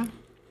right. Yeah.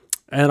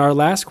 And our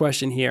last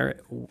question here: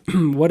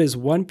 what is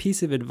one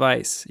piece of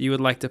advice you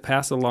would like to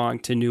pass along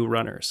to new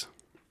runners?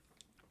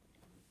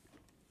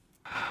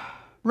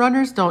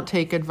 Runners don't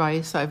take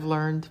advice, I've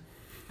learned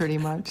pretty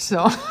much.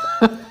 So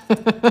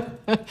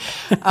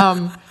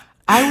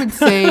I would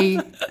say,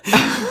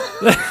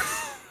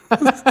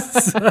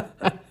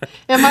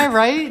 am I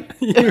right?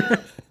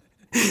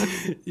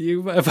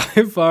 You by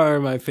far are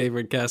my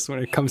favorite guest when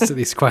it comes to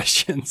these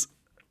questions.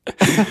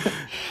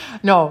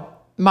 No,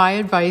 my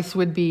advice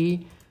would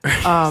be,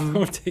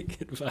 Don't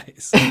take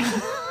advice.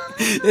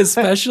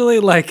 Especially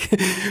like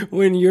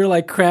when you're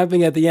like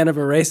cramping at the end of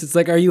a race. It's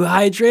like, are you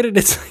hydrated?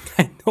 It's like,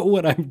 I know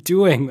what I'm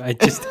doing. I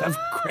just have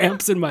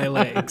cramps in my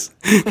legs.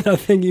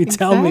 Nothing you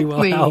tell me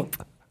will Exactly.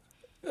 help.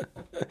 I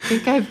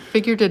think I've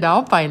figured it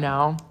out by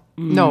now.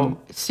 No,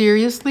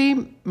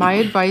 seriously, my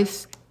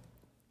advice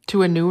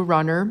to a new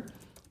runner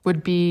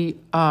would be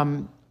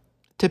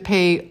to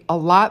pay a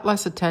lot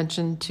less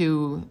attention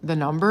to the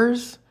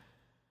numbers.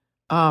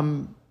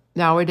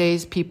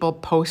 Nowadays, people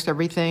post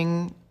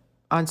everything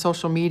on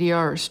social media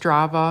or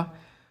Strava,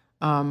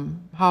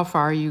 how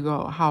far you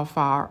go, how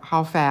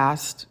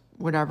fast,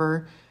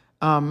 whatever.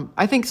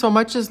 I think so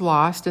much is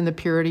lost in the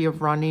purity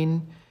of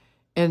running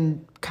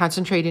and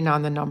concentrating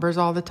on the numbers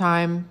all the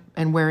time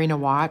and wearing a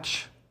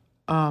watch,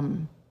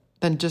 than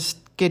just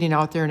getting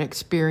out there and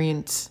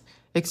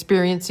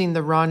experiencing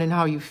the run and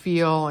how you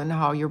feel and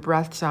how your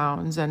breath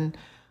sounds and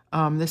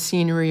the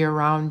scenery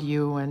around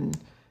you and,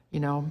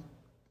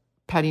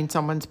 petting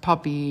someone's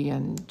puppy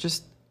and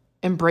just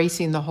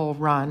embracing the whole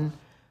run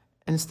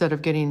instead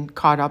of getting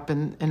caught up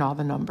in all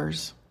the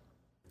numbers.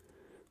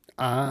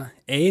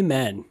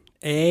 Amen.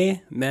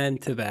 Amen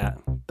to that.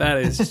 That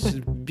is just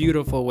a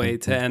beautiful way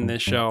to end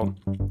this show.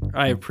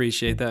 I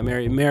appreciate that,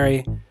 Mary.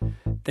 Mary,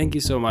 thank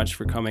you so much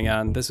for coming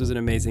on. This was an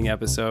amazing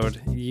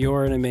episode.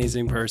 You're an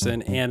amazing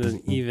person and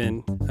an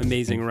even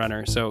amazing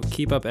runner. So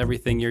keep up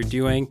everything you're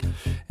doing,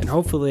 and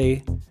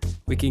hopefully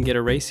we can get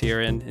a race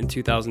here in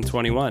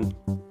 2021.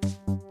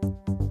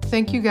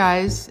 Thank you,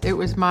 guys. It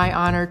was my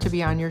honor to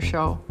be on your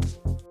show.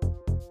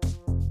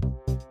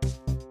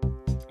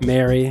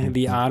 Mary,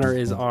 the honor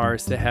is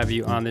ours to have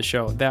you on the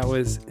show. That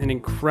was an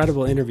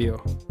incredible interview.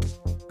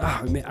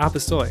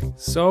 Apostolic,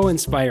 so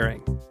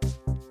inspiring.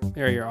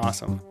 Mary, you're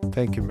awesome.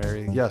 Thank you,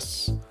 Mary.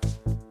 Yes.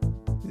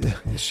 Yeah,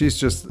 she's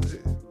just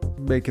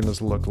making us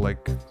look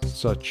like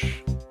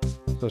such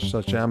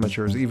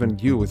amateurs. Even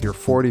you with your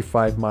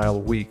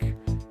 45-mile week.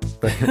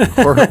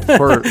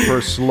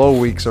 for slow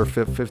weeks or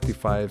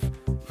 55,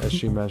 as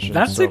she mentioned.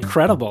 That's So,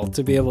 incredible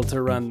to be able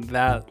to run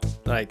that,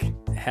 like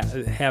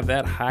have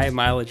that high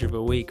mileage of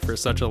a week for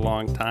such a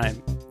long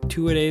time.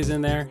 2 days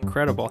in there,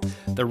 incredible.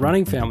 The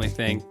running family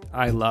thing,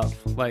 I love.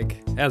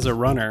 Like, as a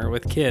runner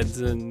with kids,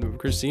 and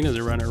Christina's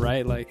a runner,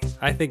 right? Like,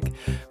 I think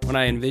when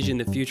I envision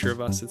the future of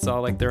us, it's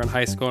all like they're in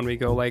high school and we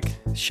go like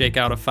shake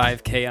out a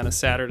 5K on a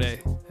Saturday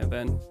and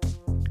then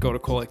go to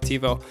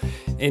Colectivo.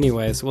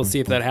 Anyways, we'll see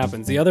if that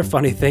happens. The other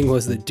funny thing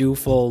was the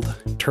Dufold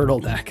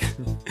turtleneck.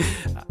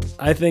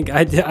 I think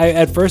I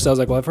at first I was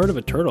like, well, I've heard of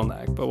a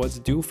turtleneck, but what's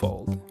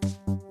Dufold?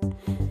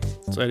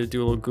 So I had to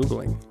do a little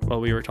Googling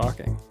while we were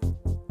talking.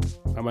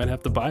 I might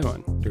have to buy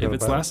one. If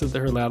it's lasted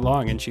her that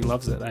long and she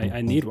loves it,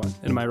 I need one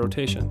in my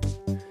rotation.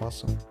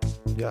 Awesome.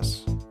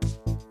 Yes.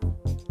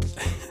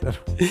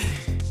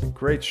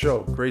 Great show.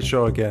 Great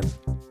show again.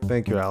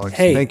 Thank you, Alex.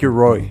 Hey. Thank you,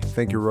 Roy.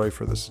 Thank you, Roy,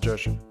 for the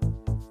suggestion.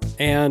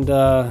 And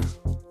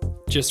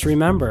just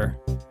remember,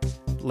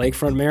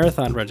 Lakefront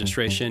Marathon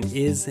registration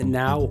is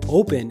now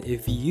open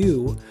if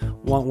you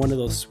want one of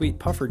those sweet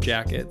puffer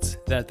jackets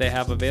that they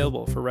have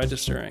available for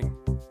registering.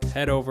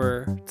 Head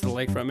over to the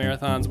Lakefront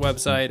Marathon's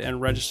website and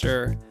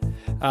register.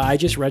 I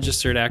just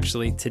registered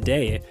actually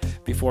today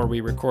before we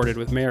recorded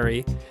with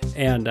Mary,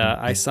 and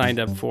I signed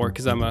up for,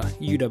 because I'm a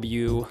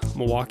UW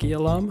Milwaukee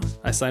alum,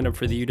 I signed up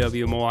for the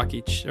UW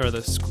Milwaukee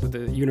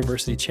the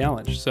University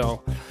Challenge.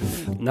 So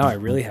now I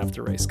really have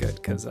to race good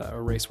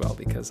or race well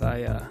because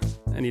I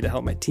need to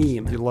help my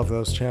team. You love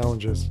those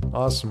challenges.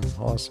 Awesome.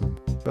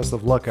 Best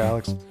of luck,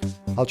 Alex.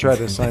 I'll try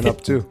to sign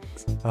up too.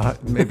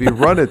 Maybe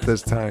run it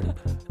this time.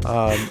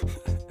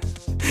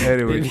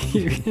 Anyway. Maybe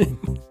you can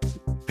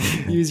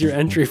use your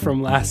entry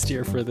from last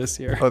year for this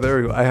year. Oh,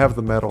 there we go. I have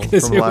the medal from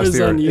It last was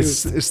year.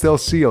 unused. It's still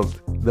sealed.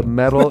 The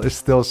medal is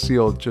still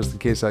sealed just in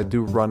case I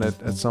do run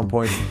it at some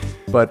point.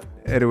 But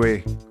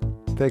anyway,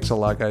 thanks a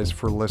lot, guys,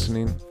 for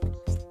listening.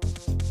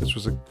 This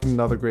was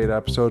another great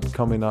episode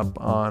coming up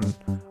on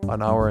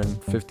an hour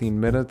and 15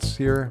 minutes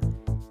here.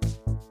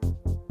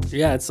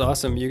 Yeah, it's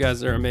awesome. You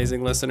guys are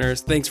amazing listeners.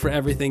 Thanks for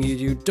everything you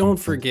do. Don't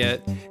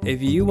forget, if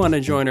you want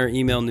to join our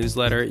email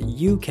newsletter,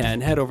 you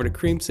can head over to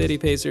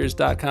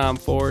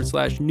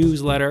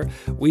creamcitypacers.com/newsletter.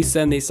 We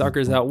send these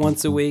suckers out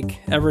once a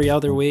week, every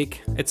other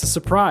week. It's a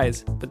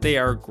surprise, but they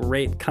are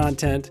great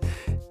content,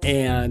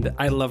 and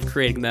I love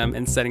creating them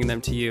and sending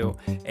them to you.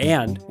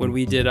 And when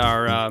we did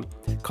our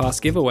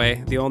cost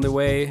giveaway, the only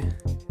way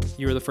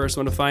you were the first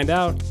one to find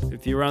out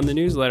if you were on the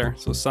newsletter,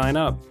 so sign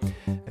up.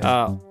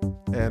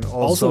 And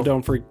Also,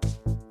 don't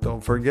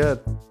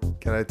forget.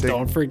 Can I take?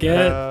 Don't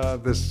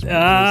forget. This is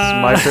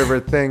my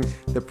favorite thing.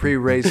 The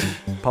pre-race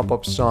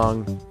pop-up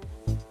song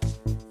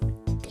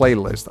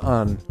playlist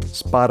on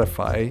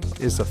Spotify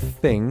is a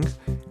thing,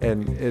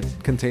 and it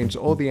contains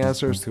all the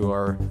answers to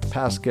our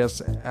past guests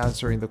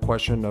answering the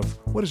question of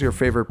what is your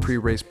favorite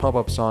pre-race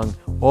pop-up song.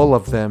 All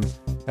of them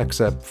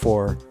except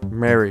for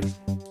Mary.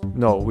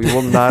 No, we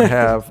will not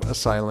have a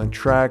silent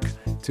track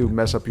to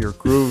mess up your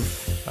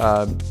groove.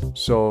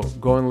 So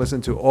go and listen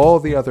to all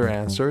the other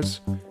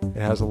answers.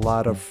 It has a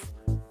lot of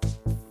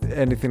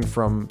anything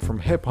from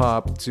hip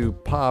hop to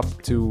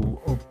pop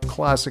to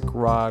classic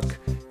rock,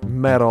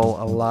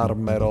 metal, a lot of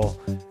metal.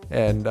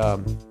 And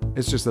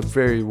it's just a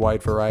very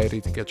wide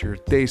variety to get your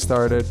day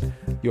started,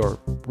 your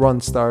run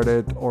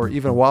started, or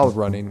even while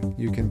running,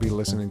 you can be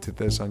listening to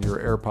this on your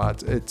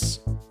AirPods. It's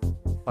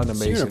an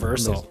amazing. It's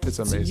universal. It's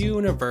amazing. It's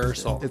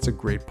universal. It's a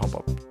great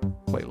pump-up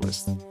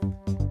playlist.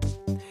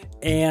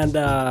 And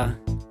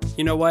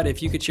you know what?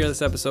 If you could share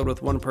this episode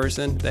with one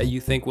person that you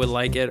think would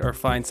like it or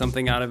find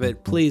something out of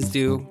it, please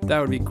do.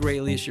 That would be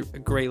greatly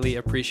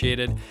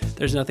appreciated.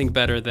 There's nothing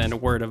better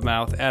than word of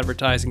mouth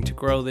advertising to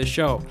grow this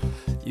show.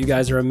 You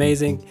guys are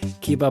amazing.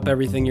 Keep up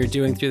everything you're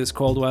doing through this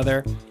cold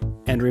weather.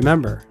 And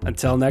remember,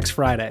 until next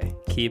Friday,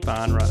 keep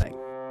on running.